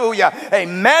 hallelujah, a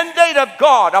mandate of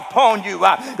God upon you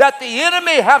that the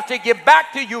enemy has to give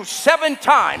back to you 7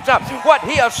 times what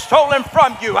he has stolen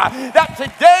from you. That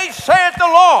today, saith the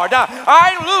Lord,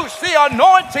 I loose the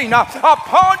anointing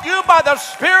upon you by the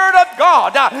Spirit of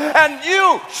God, and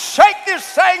you shake this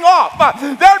thing off.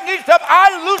 There needs to,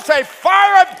 I loose a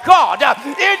fire of God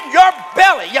in your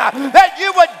belly that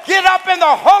you would get up in the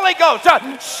Holy Ghost,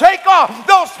 shake off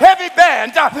those heavy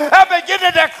bands, and begin to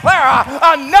declare,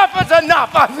 enough is enough.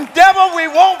 Devil, we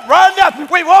won't run,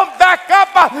 we won't back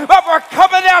up, but we're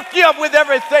coming after you with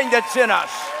everything that's in us.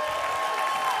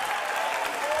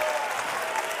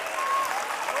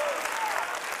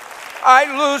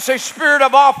 I lose a spirit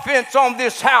of offense on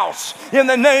this house in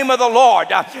the name of the Lord.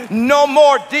 No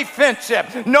more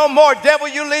defensive. No more, devil,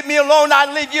 you leave me alone,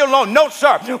 I leave you alone. No,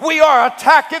 sir. We are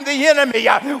attacking the enemy.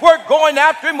 We're going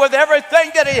after him with everything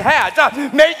that he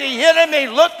has. May the enemy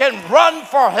look and run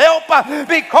for help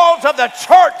because of the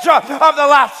church of the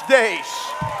last days.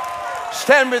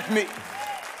 Stand with me.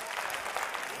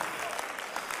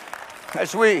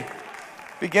 As we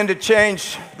begin to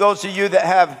change, those of you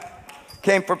that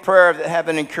came for prayer that have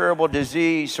an incurable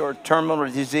disease or terminal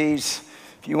disease,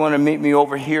 if you want to meet me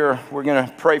over here, we're going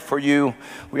to pray for you.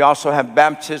 We also have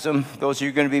baptism. Those of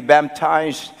you going to be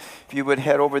baptized, if you would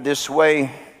head over this way.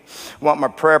 I want my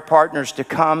prayer partners to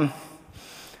come.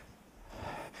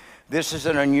 This is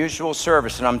an unusual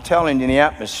service, and I'm telling you in the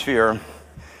atmosphere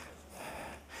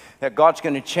that God's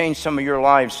going to change some of your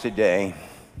lives today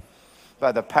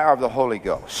by the power of the Holy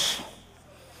Ghost.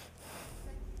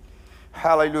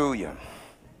 Hallelujah.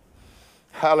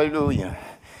 Hallelujah.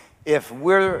 If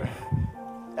we're,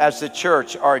 as the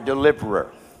church, are a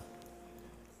deliverer,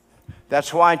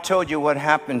 that's why I told you what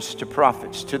happens to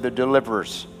prophets, to the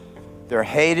deliverers. They're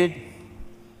hated.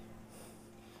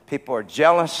 People are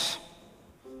jealous.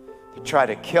 They try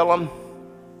to kill them,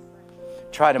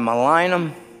 try to malign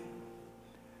them.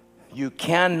 You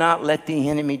cannot let the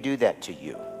enemy do that to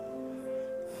you.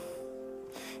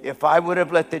 If I would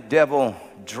have let the devil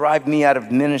drive me out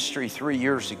of ministry 3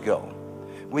 years ago,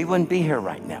 we wouldn't be here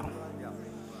right now.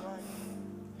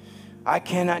 I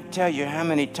cannot tell you how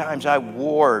many times I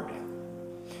warred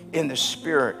in the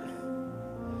spirit,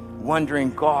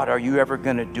 wondering, God, are you ever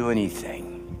going to do anything?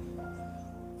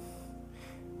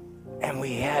 And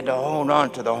we had to hold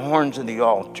on to the horns of the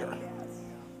altar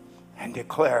and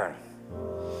declare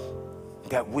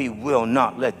that we will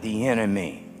not let the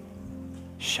enemy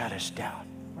shut us down.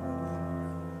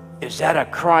 Is that a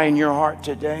cry in your heart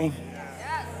today?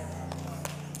 Yes.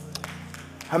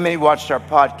 How many watched our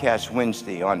podcast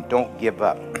Wednesday on Don't Give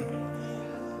Up?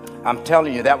 I'm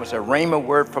telling you, that was a rhema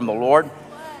word from the Lord.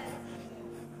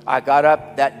 I got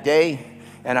up that day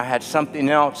and I had something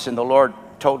else, and the Lord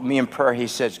told me in prayer, he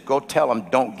says, go tell them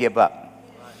don't give up.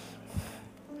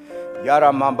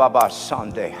 Yaramambaba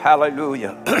Sunday.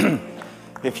 Hallelujah.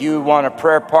 If you want a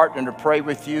prayer partner to pray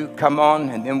with you, come on,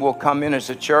 and then we'll come in as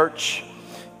a church.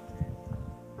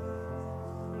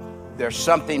 There's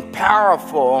something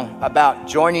powerful about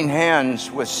joining hands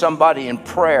with somebody in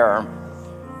prayer,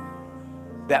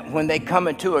 that when they come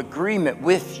into agreement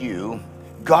with you,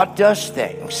 God does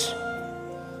things.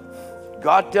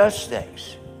 God does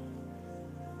things.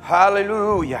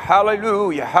 Hallelujah,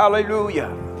 hallelujah,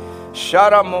 hallelujah.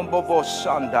 Sharamombobo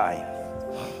Sandai.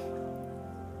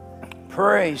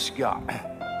 Praise God.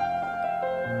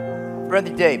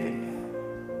 Brother David,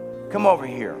 come over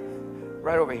here.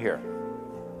 Right over here.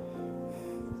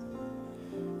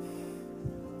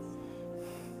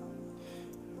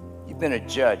 You've been a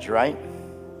judge, right?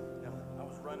 I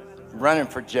was running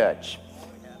for judge.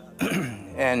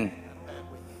 And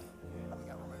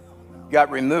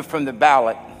got removed from the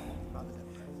ballot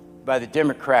by the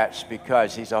Democrats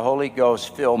because he's a Holy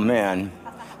Ghost filled man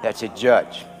that's a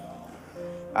judge.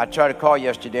 I tried to call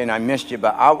yesterday and I missed you,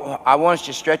 but I want you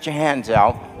to stretch your hands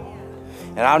out.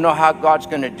 And I don't know how God's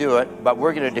going to do it, but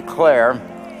we're going to declare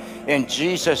in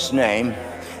Jesus' name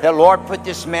that, Lord, put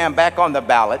this man back on the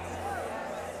ballot.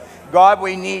 God,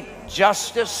 we need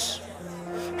justice.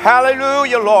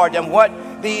 Hallelujah, Lord. And what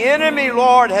the enemy,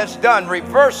 Lord, has done,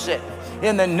 reverse it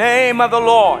in the name of the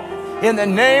Lord. In the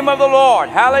name of the Lord.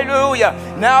 Hallelujah.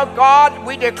 Now, God,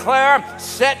 we declare,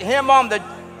 set him on the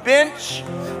bench.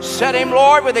 Set him,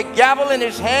 Lord, with a gavel in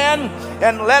his hand.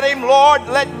 And let him, Lord,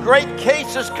 let great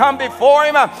cases come before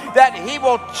him, that he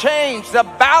will change the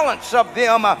balance of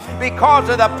them because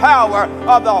of the power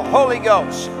of the Holy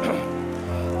Ghost.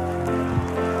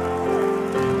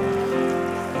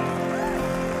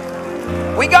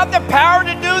 We got the power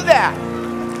to do that.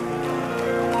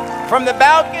 From the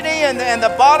balcony and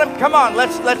the bottom, come on,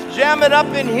 let's jam it up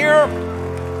in here.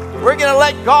 We're going to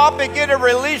let God begin to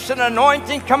release an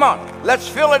anointing. Come on, let's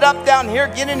fill it up down here.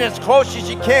 Get in as close as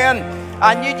you can.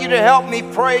 I need you to help me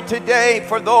pray today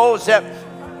for those that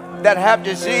have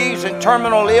disease and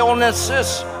terminal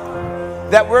illnesses,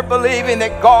 that we're believing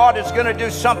that God is going to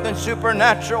do something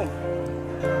supernatural.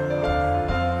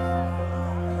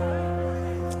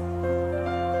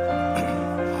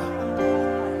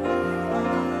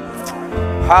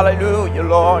 Hallelujah,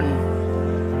 Lord. This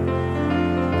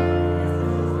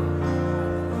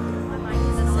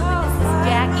is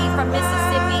Jackie from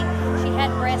Mississippi. She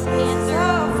had breast cancer.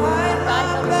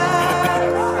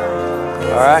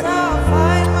 All right.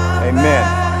 Amen.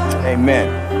 Amen.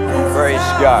 Praise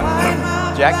God.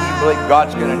 Jackie, you believe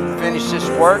God's going to finish this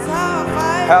work?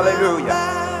 Hallelujah.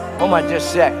 Hold on just a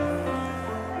sec.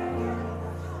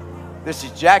 This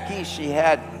is Jackie. She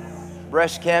had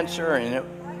breast cancer, and it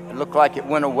looked like it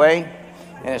went away,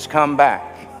 and it's come back.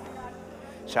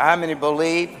 So how many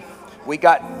believe? We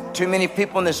got too many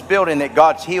people in this building that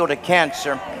God's healed of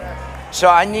cancer. So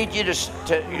I need you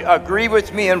to agree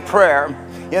with me in prayer.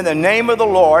 In the name of the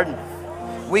Lord,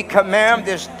 we command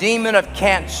this demon of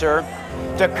cancer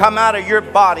to come out of your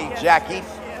body, Jackie.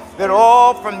 That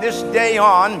all from this day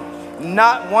on,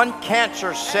 not one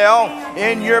cancer cell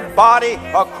in your body,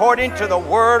 according to the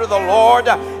word of the Lord.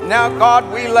 Now,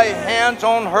 God, we lay hands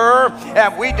on her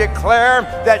and we declare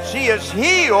that she is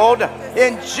healed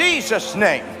in Jesus'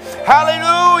 name.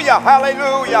 Hallelujah,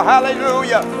 hallelujah,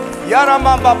 hallelujah.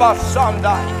 Yaramambaba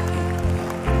Sandai.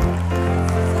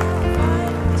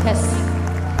 Testing.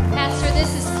 Pastor,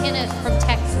 this is Kenneth from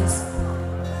Texas.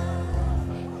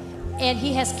 And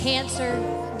he has cancer,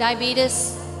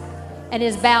 diabetes, and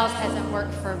his bowels hasn't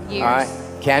worked for years. All right.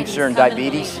 Cancer and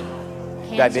diabetes.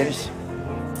 Cancer Diabetes.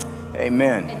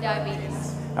 Amen. and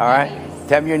diabetes. All right.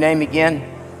 Tell me your name again.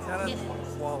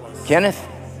 Kenneth?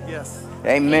 Yes.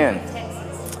 Amen.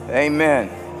 Amen.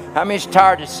 How many's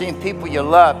tired of seeing people you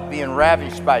love being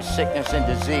ravaged by sickness and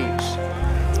disease?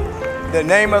 The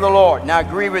name of the Lord. Now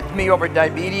agree with me over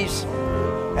diabetes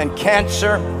and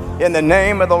cancer. In the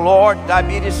name of the Lord,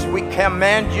 diabetes, we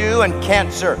command you and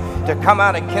cancer to come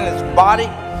out of Kenneth's body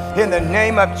in the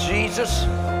name of Jesus.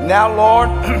 Now, Lord,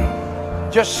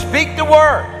 just speak the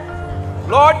word.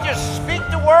 Lord, just speak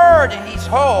the word and he's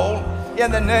whole in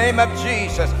the name of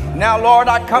Jesus. Now, Lord,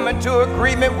 I come into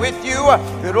agreement with you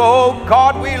that, oh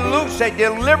God, we loose a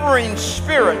delivering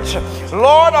spirit,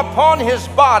 Lord, upon his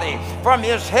body, from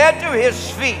his head to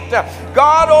his feet,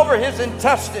 God, over his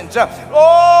intestines.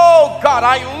 Oh God,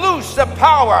 I loose the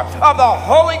power of the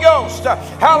Holy Ghost.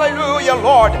 Hallelujah,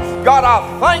 Lord. God,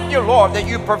 I thank you, Lord, that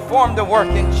you performed the work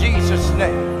in Jesus'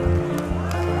 name.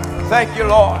 Thank you,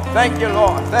 Lord. Thank you,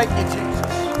 Lord. Thank you, Jesus.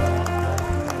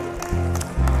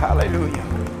 Hallelujah.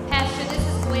 Pastor, this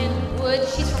is Gwen Wood.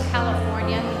 She's from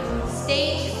California.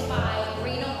 Stage 5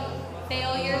 renal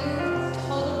failure.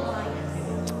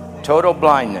 total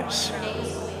blindness.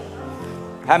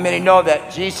 How many know that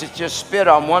Jesus just spit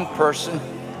on one person?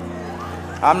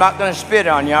 I'm not going to spit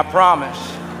on you, I promise.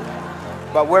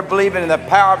 But we're believing in the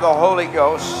power of the Holy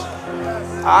Ghost.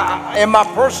 In my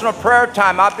personal prayer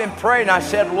time, I've been praying. I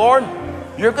said, Lord,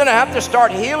 you're going to have to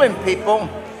start healing people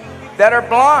that are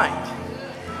blind.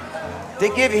 To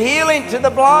give healing to the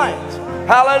blind.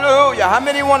 Hallelujah. How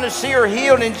many want to see her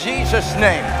healed in Jesus'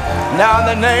 name? Now in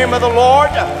the name of the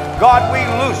Lord, God, we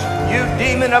loose you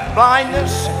demon of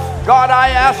blindness. God, I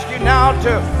ask you now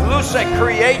to loose a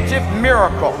creative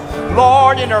miracle.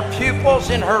 Lord, in her pupils,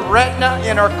 in her retina,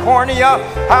 in her cornea.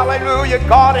 Hallelujah.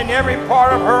 God, in every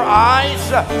part of her eyes,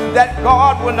 that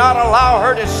God will not allow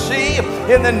her to see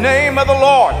in the name of the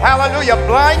Lord. Hallelujah.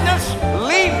 Blindness,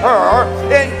 leave her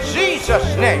in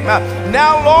Jesus' name.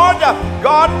 Now, Lord,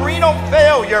 God, renal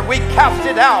failure, we cast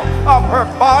it out of her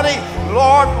body.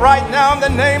 Lord, right now in the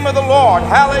name of the Lord.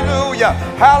 Hallelujah.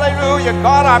 Hallelujah.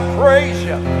 God, I praise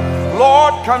you.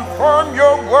 Lord, confirm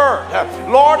your word.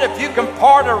 Lord, if you can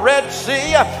part a Red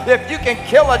Sea, if you can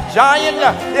kill a giant,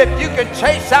 if you can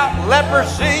chase out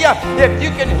leprosy, if you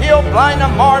can heal blind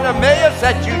Bartimaeus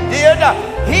that you did,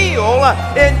 heal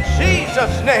in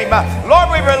Jesus' name. Lord,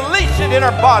 we release it in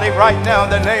our body right now in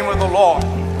the name of the Lord.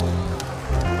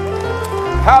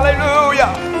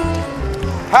 Hallelujah.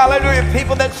 Hallelujah.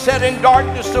 People that sat in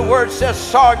darkness, the word says,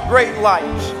 saw great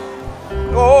light.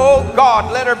 Oh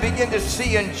God, let her begin to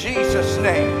see in Jesus'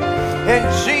 name. In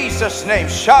Jesus' name.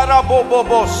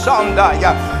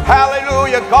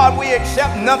 Hallelujah. God, we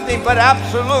accept nothing but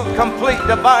absolute, complete,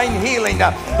 divine healing.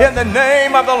 In the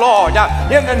name of the Lord.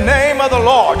 In the name of the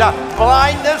Lord.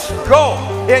 Blindness, go.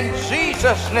 In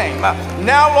Jesus' name.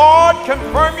 Now, Lord,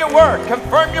 confirm your word.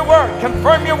 Confirm your word.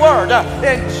 Confirm your word.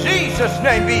 In Jesus'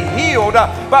 name, be healed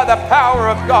by the power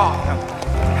of God.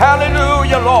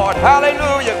 Hallelujah, Lord.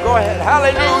 Hallelujah. Go ahead.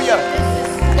 Hallelujah. This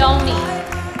is Stoney,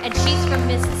 and she's from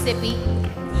Mississippi.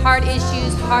 Heart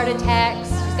issues, heart attacks.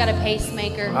 She's got a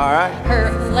pacemaker. All right.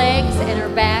 Her legs and her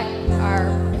back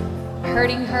are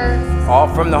hurting her. All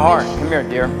from the heart. Come here,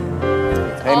 dear.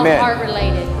 Amen. All heart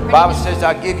related. The Bible says,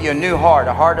 I'll give you a new heart,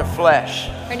 a heart of flesh.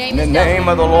 Her name In the is name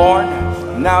of the Lord.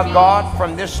 Now, God,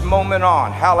 from this moment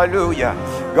on, hallelujah.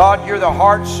 God, you're the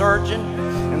heart surgeon.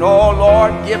 And oh,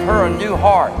 Lord, give her a new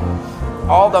heart.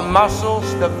 All the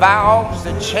muscles, the valves,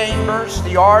 the chambers,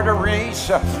 the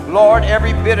arteries, Lord,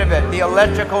 every bit of it, the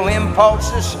electrical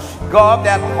impulses. God,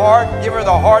 that heart, give her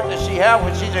the heart that she had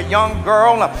when she's a young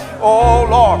girl. Oh,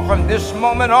 Lord, from this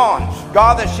moment on,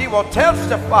 God, that she will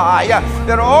testify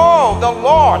that, oh, the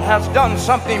Lord has done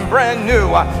something brand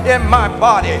new in my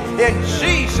body. In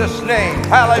Jesus' name,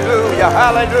 hallelujah,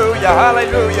 hallelujah,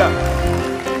 hallelujah.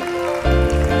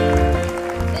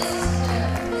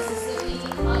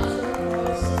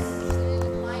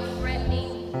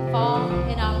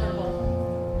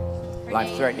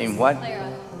 Life-threatening what?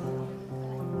 Clara.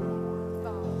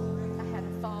 I had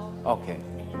a fall. Okay.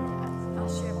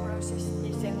 Osteoporosis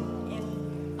is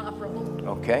inoperable.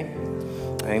 Okay.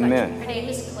 Amen. Her name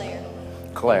is Claire.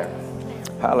 Claire.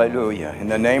 Hallelujah. In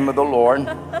the name of the Lord.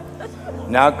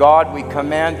 Now, God, we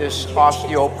command this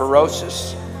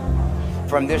osteoporosis.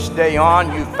 From this day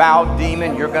on, you foul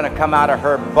demon, you're going to come out of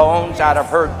her bones, out of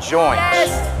her joints.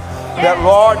 Yes. That,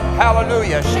 Lord,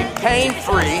 hallelujah, she's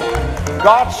pain-free.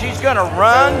 God, she's going to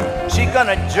run, she's going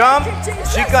to jump,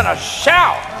 she's going to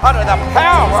shout under the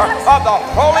power of the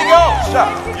Holy Ghost.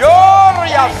 Go,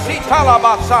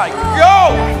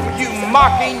 you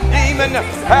mocking demon.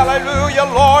 Hallelujah,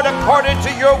 Lord, according to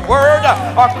your word,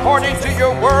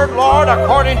 Lord,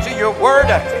 according to your word,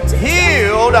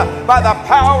 healed by the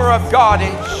power of God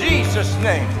in Jesus'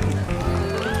 name.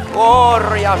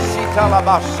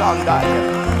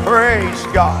 Praise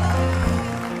God.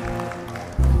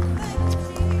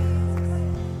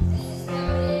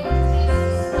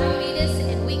 Diabetes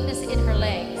and weakness in her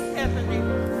legs.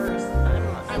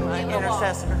 I'm an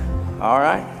intercessor. All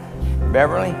right.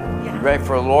 Beverly, you ready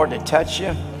for the Lord to touch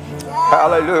you?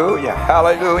 Hallelujah,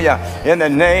 hallelujah. In the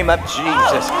name of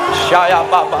Jesus.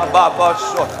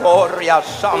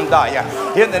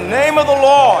 In the name of the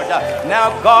Lord.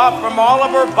 Now, God, from all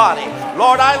of her body,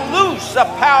 Lord, I loose the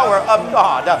power of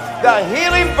God, the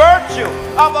healing virtue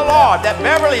of the Lord, that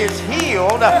Beverly is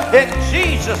healed in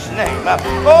Jesus' name.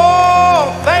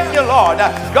 Oh, thank you, Lord.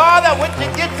 God, that when she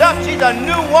gets up, she's a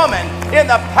new woman in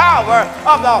the power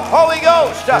of the Holy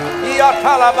Ghost.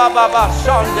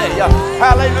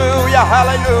 Hallelujah,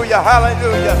 hallelujah,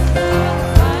 hallelujah.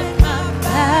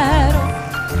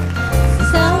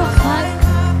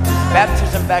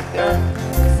 Baptism back there.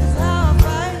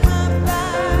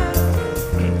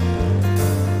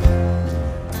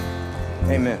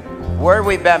 Amen. Where are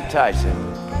we baptizing?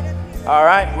 All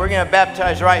right, we're going to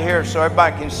baptize right here so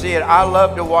everybody can see it. I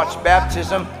love to watch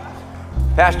baptism.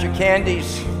 Pastor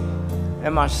Candy's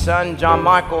and my son John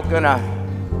Michael going to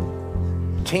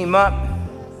team up.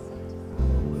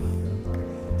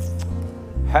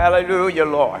 Hallelujah,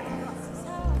 Lord.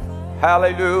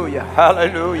 Hallelujah,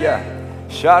 hallelujah.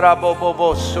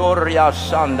 Sharabobobo Surya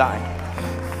Sandai.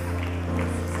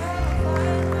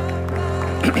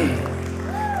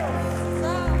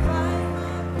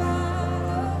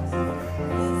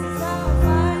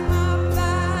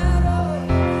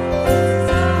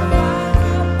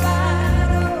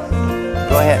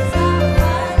 Go ahead.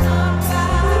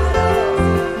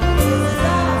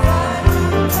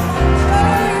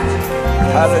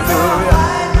 Hallelujah.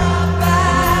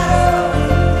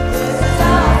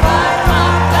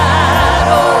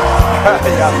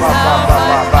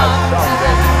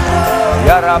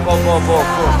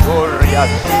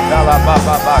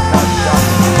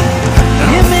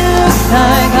 It may look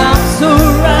like I'm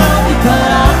surrounded, but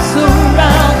I'm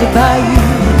surrounded by you.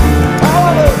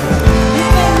 It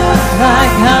may look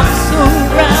like I'm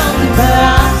surrounded, but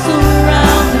I'm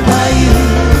surrounded by you.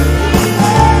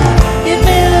 It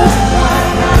may look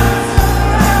like I'm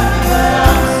surrounded, but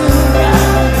I'm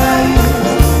surrounded by you.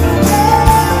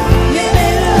 It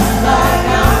may look like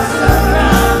I'm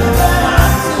surrounded, but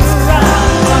I'm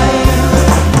surrounded by you.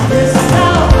 This is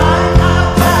how I fight my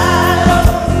battles.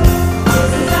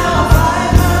 This is how I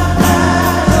fight my battles. This is how I fight my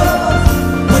battles.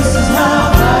 This is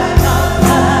how I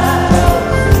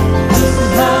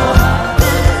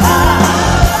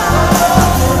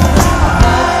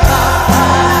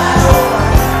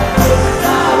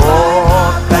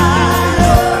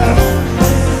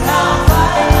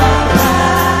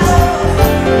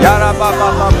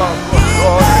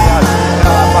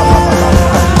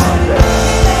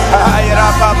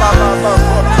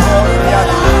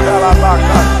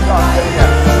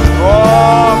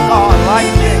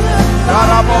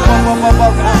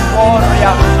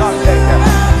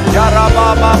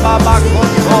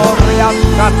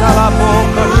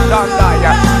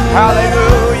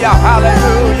Hallelujah,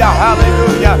 hallelujah,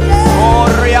 hallelujah.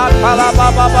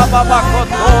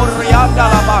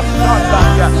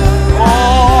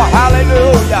 Oh,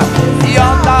 hallelujah.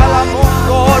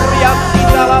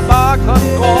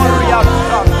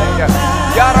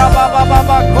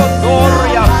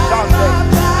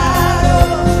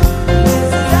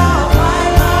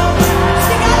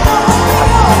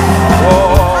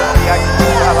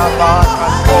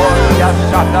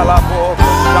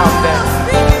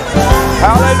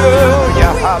 Hallelujah,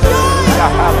 hallelujah,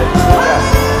 hallelujah.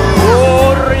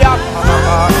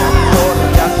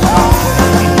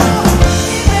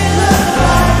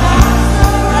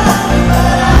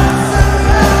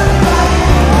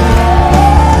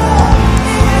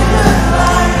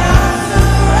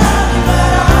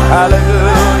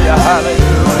 Hallelujah,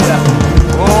 hallelujah.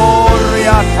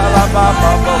 Gloria to la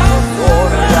Baba,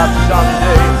 Gloria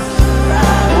Sunday.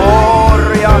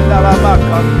 Gloria to la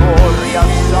Baba, Gloria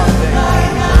Sunday.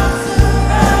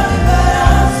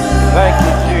 Thank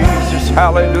you, Jesus.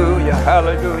 Hallelujah,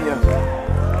 hallelujah.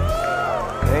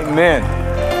 Amen.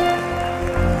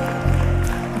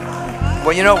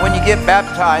 Well, you know, when you get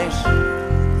baptized,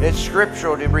 it's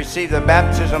scriptural to receive the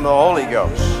baptism of the Holy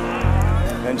Ghost.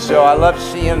 And so I love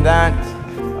seeing that.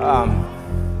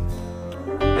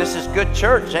 This is good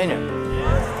church, ain't it?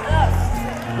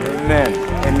 Amen.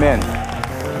 Amen.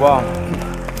 Well,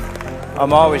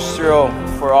 I'm always thrilled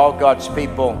for all God's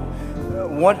people.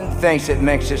 One of the things that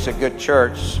makes this a good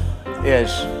church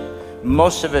is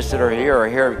most of us that are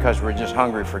here because we're just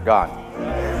hungry for God.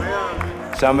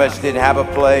 Some of us didn't have a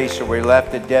place, or we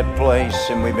left a dead place,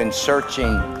 and we've been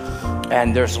searching.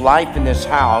 And there's life in this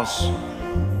house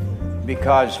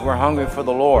because we're hungry for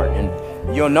the Lord. And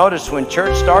you'll notice when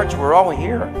church starts, we're all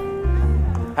here.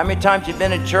 How many times you've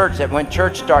been in church that when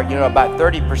church starts, you know, about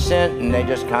 30%, and they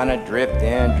just kind of drift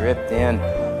in,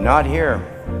 not here.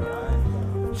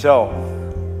 So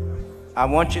I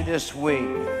want you this week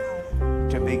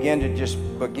to begin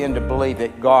to believe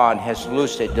that God has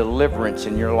loosed a deliverance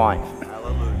in your life.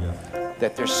 Hallelujah.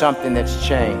 That there's something that's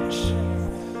changed.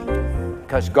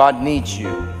 Because God needs you.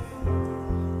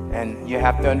 And you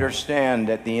have to understand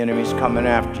that the enemy's coming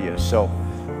after you. So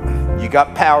you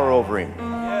got power over him.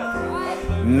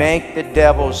 Make the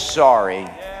devil sorry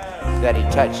that he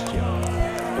touched you.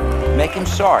 Make him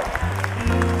sorry.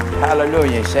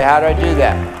 Hallelujah. You say, how do I do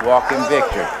that? Walk in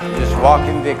victory. Just walk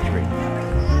in victory.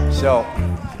 So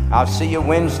I'll see you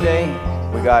Wednesday.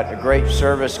 We got a great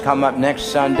service come up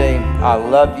next Sunday. I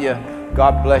love you.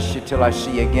 God bless you till I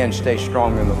see you again. Stay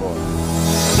strong in the Lord.